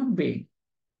 A human being,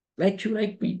 like you,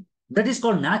 like me. That is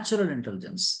called natural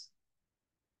intelligence.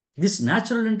 This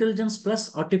natural intelligence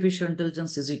plus artificial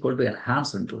intelligence is equal to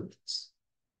enhanced intelligence.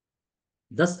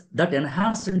 Thus, that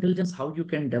enhanced intelligence, how you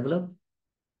can develop,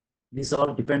 this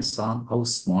all depends on how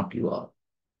smart you are.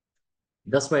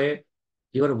 That's why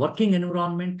your working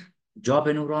environment, job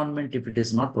environment, if it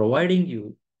is not providing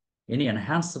you any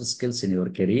enhanced skills in your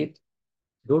career,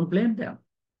 don't blame them.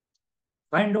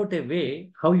 Find out a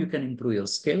way how you can improve your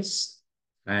skills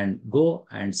and go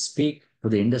and speak to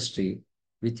the industry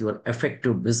with your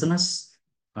effective business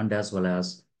and as well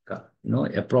as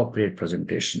appropriate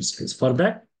presentation skills. For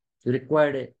that, you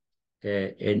require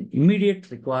an immediate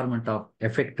requirement of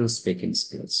effective speaking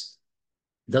skills.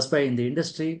 That's why in the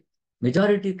industry,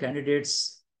 majority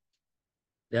candidates,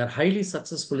 they are highly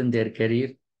successful in their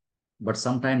career, but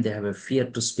sometimes they have a fear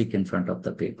to speak in front of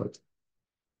the people.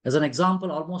 As an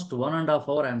example, almost 1.5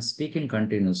 hours I'm speaking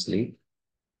continuously.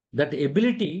 That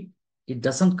ability, it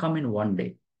doesn't come in one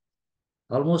day.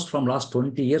 Almost from last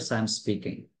 20 years, I'm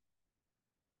speaking.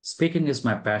 Speaking is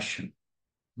my passion.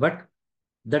 But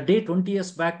the day 20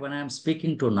 years back when I'm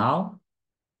speaking to now,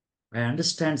 I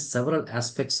understand several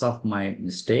aspects of my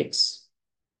mistakes.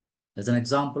 As an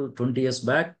example, 20 years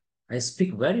back, I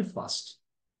speak very fast.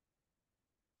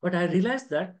 But I realized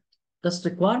that this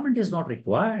requirement is not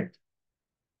required.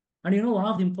 And one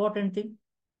of the important things,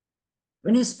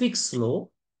 when you speak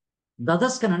slow, the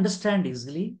others can understand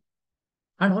easily.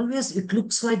 And always it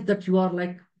looks like that you are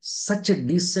like such a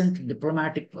decent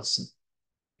diplomatic person.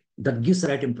 That gives the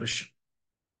right impression.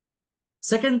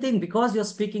 Second thing, because you're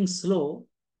speaking slow,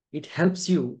 it helps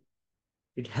you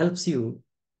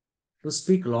to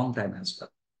speak long time as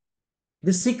well.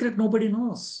 This secret nobody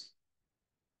knows.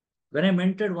 When I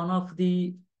mentored one of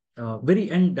the very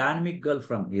young dynamic girl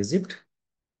from Egypt,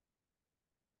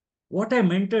 what I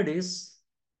mentored is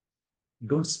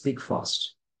don't speak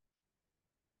fast.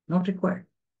 Not required.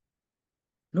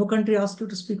 No country asks you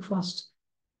to speak fast.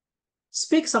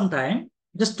 Speak sometime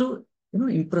just to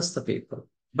impress the people,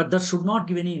 but that should not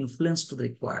give any influence to the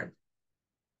required.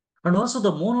 And also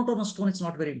the monotonous tone is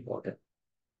not very important.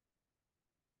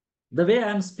 The way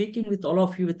I'm speaking with all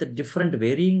of you with a different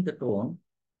varying the tone,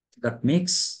 that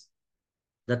makes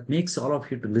all of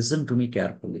you to listen to me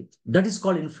carefully. That is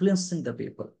called influencing the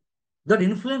people. That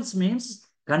influence means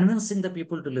convincing the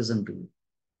people to listen to you.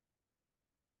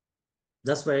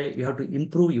 That's why you have to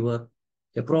improve your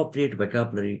appropriate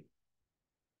vocabulary.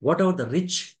 Whatever the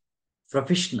rich,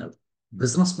 professional,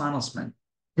 business management,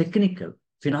 technical,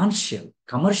 financial,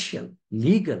 commercial,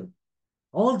 legal,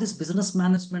 all this business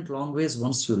management language,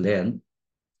 once you learn,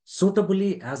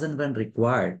 suitably as and when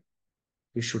required,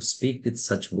 you should speak with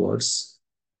such words.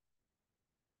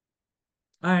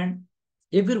 And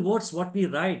every words what we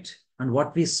write and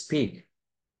what we speak,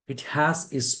 it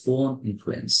has its own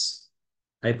influence.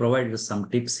 I provided some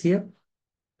tips here,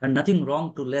 and nothing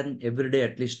wrong to learn every day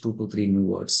at least 2 to 3 new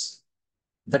words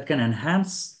that can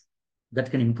enhance,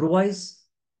 that can improvise,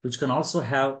 which can also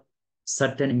have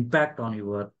certain impact on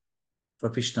your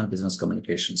professional business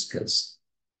communication skills.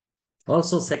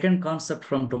 Also, second concept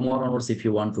from tomorrow onwards, if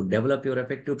you want to develop your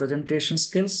effective presentation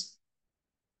skills,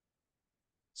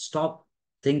 stop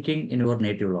thinking in your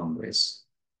native language.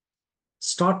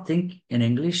 Start think in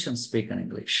English and speak in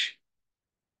English.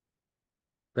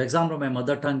 For example, my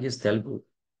mother tongue is Telugu.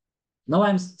 Now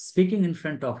I'm speaking in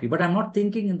front of you, but I'm not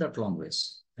thinking in that language.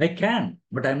 I can,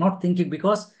 but I'm not thinking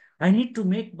because I need to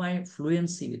make my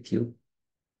fluency with you.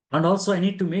 And also I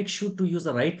need to make sure to use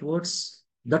the right words,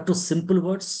 that to simple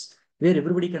words where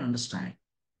everybody can understand.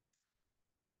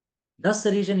 That's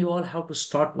the reason you all have to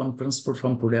start one principle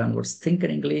from today onwards. Think in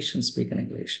English and speak in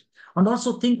English. And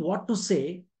also think what to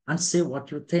say and say what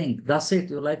you think. That's it.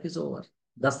 Your life is over.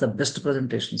 That's the best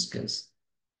presentation skills.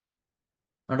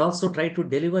 And also try to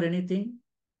deliver anything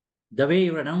the way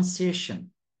your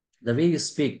enunciation, the way you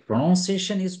speak.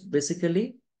 Pronunciation is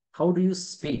basically how do you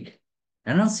speak.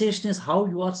 Enunciation is how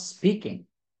you are speaking.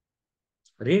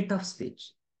 Rate of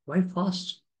speech. Why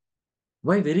fast?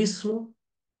 Why very slow?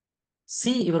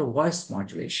 See your voice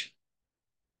modulation.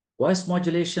 Voice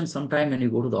modulation, sometime when you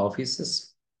go to the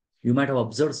offices, you might have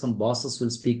observed some bosses will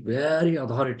speak very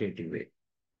authoritative way.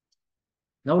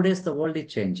 Nowadays, the world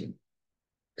is changing.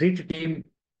 Treat team,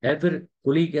 every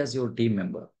colleague as your team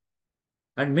member.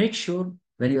 And make sure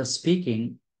when you are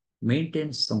speaking,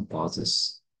 maintain some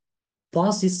pauses.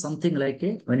 Pause is something like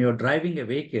when you're driving a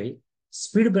vehicle,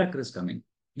 speed breaker is coming.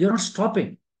 You're not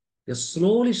stopping. You're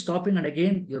slowly stopping and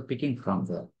again you're picking from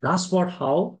there. That's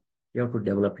how you have to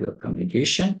develop your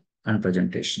communication and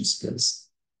presentation skills.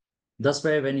 That's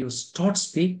why when you start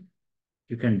speak,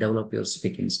 you can develop your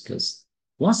speaking skills.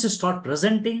 Once you start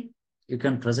presenting, you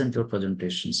can present your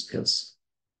presentation skills.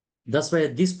 That's why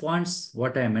these points,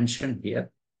 what I mentioned here,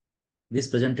 these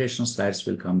presentation slides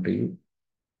will come to you.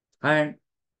 And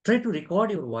try to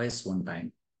record your voice one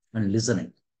time and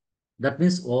listening. That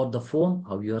means over the phone,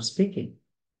 how you are speaking.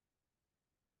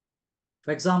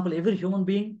 For example, every human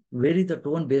being vary the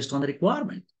tone based on the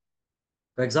requirement.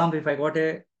 For example, if I got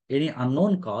any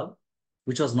unknown call,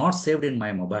 which was not saved in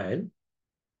my mobile,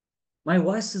 my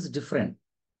voice is different.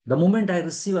 The moment I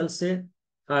receive, I'll say,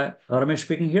 hi, Ramesh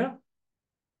speaking here.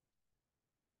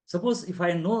 Suppose if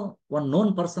I know one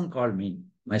known person called me,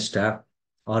 my staff,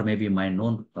 or maybe my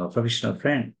known professional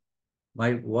friend,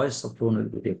 my voice of tone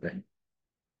will be different.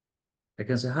 I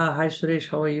can say, hi, Suresh,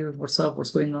 how are you? What's up? What's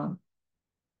going on?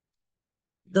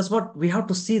 That's what we have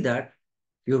to see, that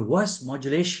your voice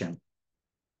modulation,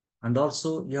 and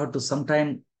also you have to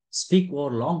sometimes speak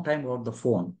over a long time over the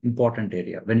phone, important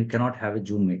area, when you cannot have a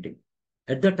Zoom meeting.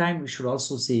 At that time, we should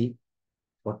also see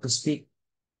what to speak.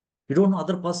 You don't know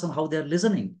other person, how they're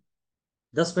listening.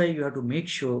 That's why you have to make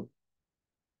sure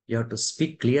you have to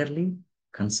speak clearly,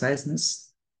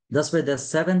 conciseness. That's why there's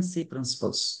 7C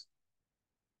principles.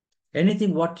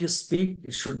 Anything what you speak,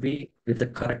 it should be with the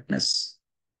correctness.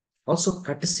 Also,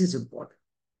 courtesy is important.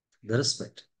 The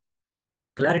respect,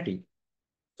 clarity,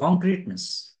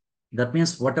 concreteness. That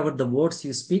means whatever the words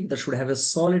you speak, that should have a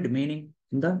solid meaning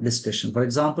in the discussion. For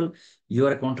example, you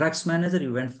are a contracts manager,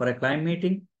 you went for a client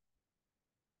meeting.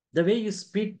 The way you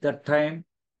speak that time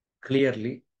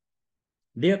clearly,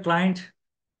 dear client,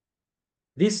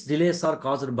 these delays are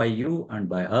caused by you and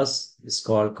by us, is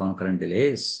called concurrent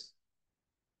delays.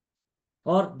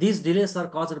 Or these delays are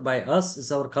caused by us,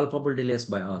 is our culpable delays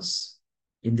by us.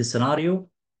 In this scenario,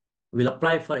 we'll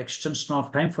apply for extension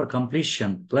of time for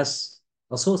completion plus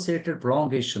associated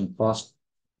prolongation cost.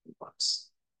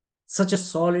 Such a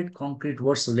solid, concrete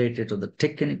words related to the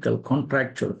technical,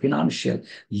 contractual, financial,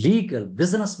 legal,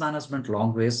 business management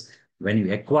language. When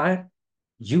you acquire,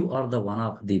 you are the one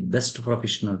of the best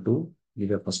professional to give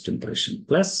a first impression.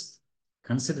 Plus,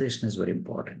 consideration is very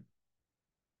important.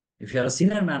 If you are a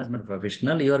senior management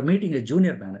professional, you are meeting a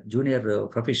junior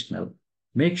professional,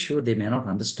 make sure they may not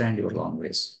understand your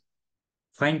language.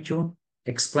 Fine-tune,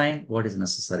 explain what is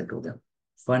necessary to them.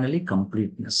 Finally,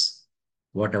 completeness.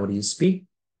 Whatever you speak,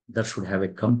 that should have a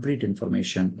complete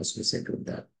information associated with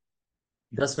that.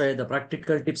 That's why the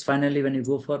practical tips, finally, when you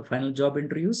go for final job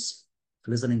interviews,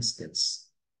 listening skills.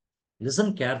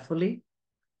 Listen carefully.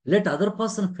 Let other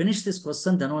person finish this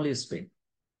question, then only speak.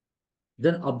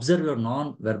 Then observe your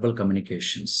non-verbal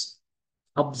communications.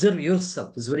 Observe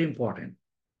yourself is very important.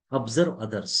 Observe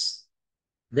others.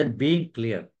 Then being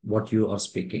clear what you are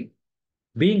speaking.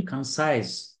 Being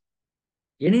concise.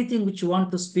 Anything which you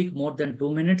want to speak more than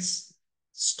 2 minutes,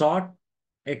 start,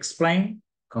 explain,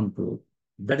 conclude.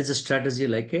 That is a strategy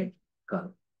like a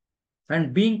curve.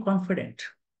 And being confident.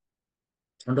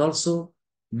 And also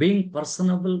being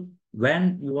personable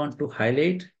when you want to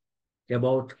highlight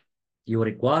about your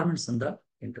requirements in the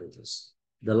interviews.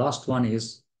 The last one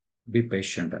is be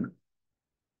patient.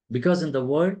 Because in the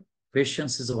world,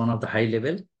 patience is one of the high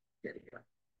level area.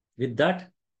 With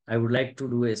that, I would like to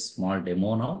do a small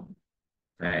demo now.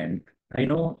 And I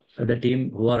know the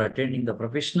team who are attending, the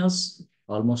professionals,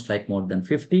 almost like more than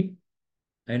 50.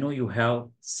 I know you have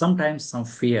sometimes some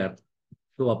fear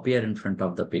to appear in front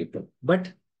of the people,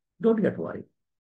 but don't get worried.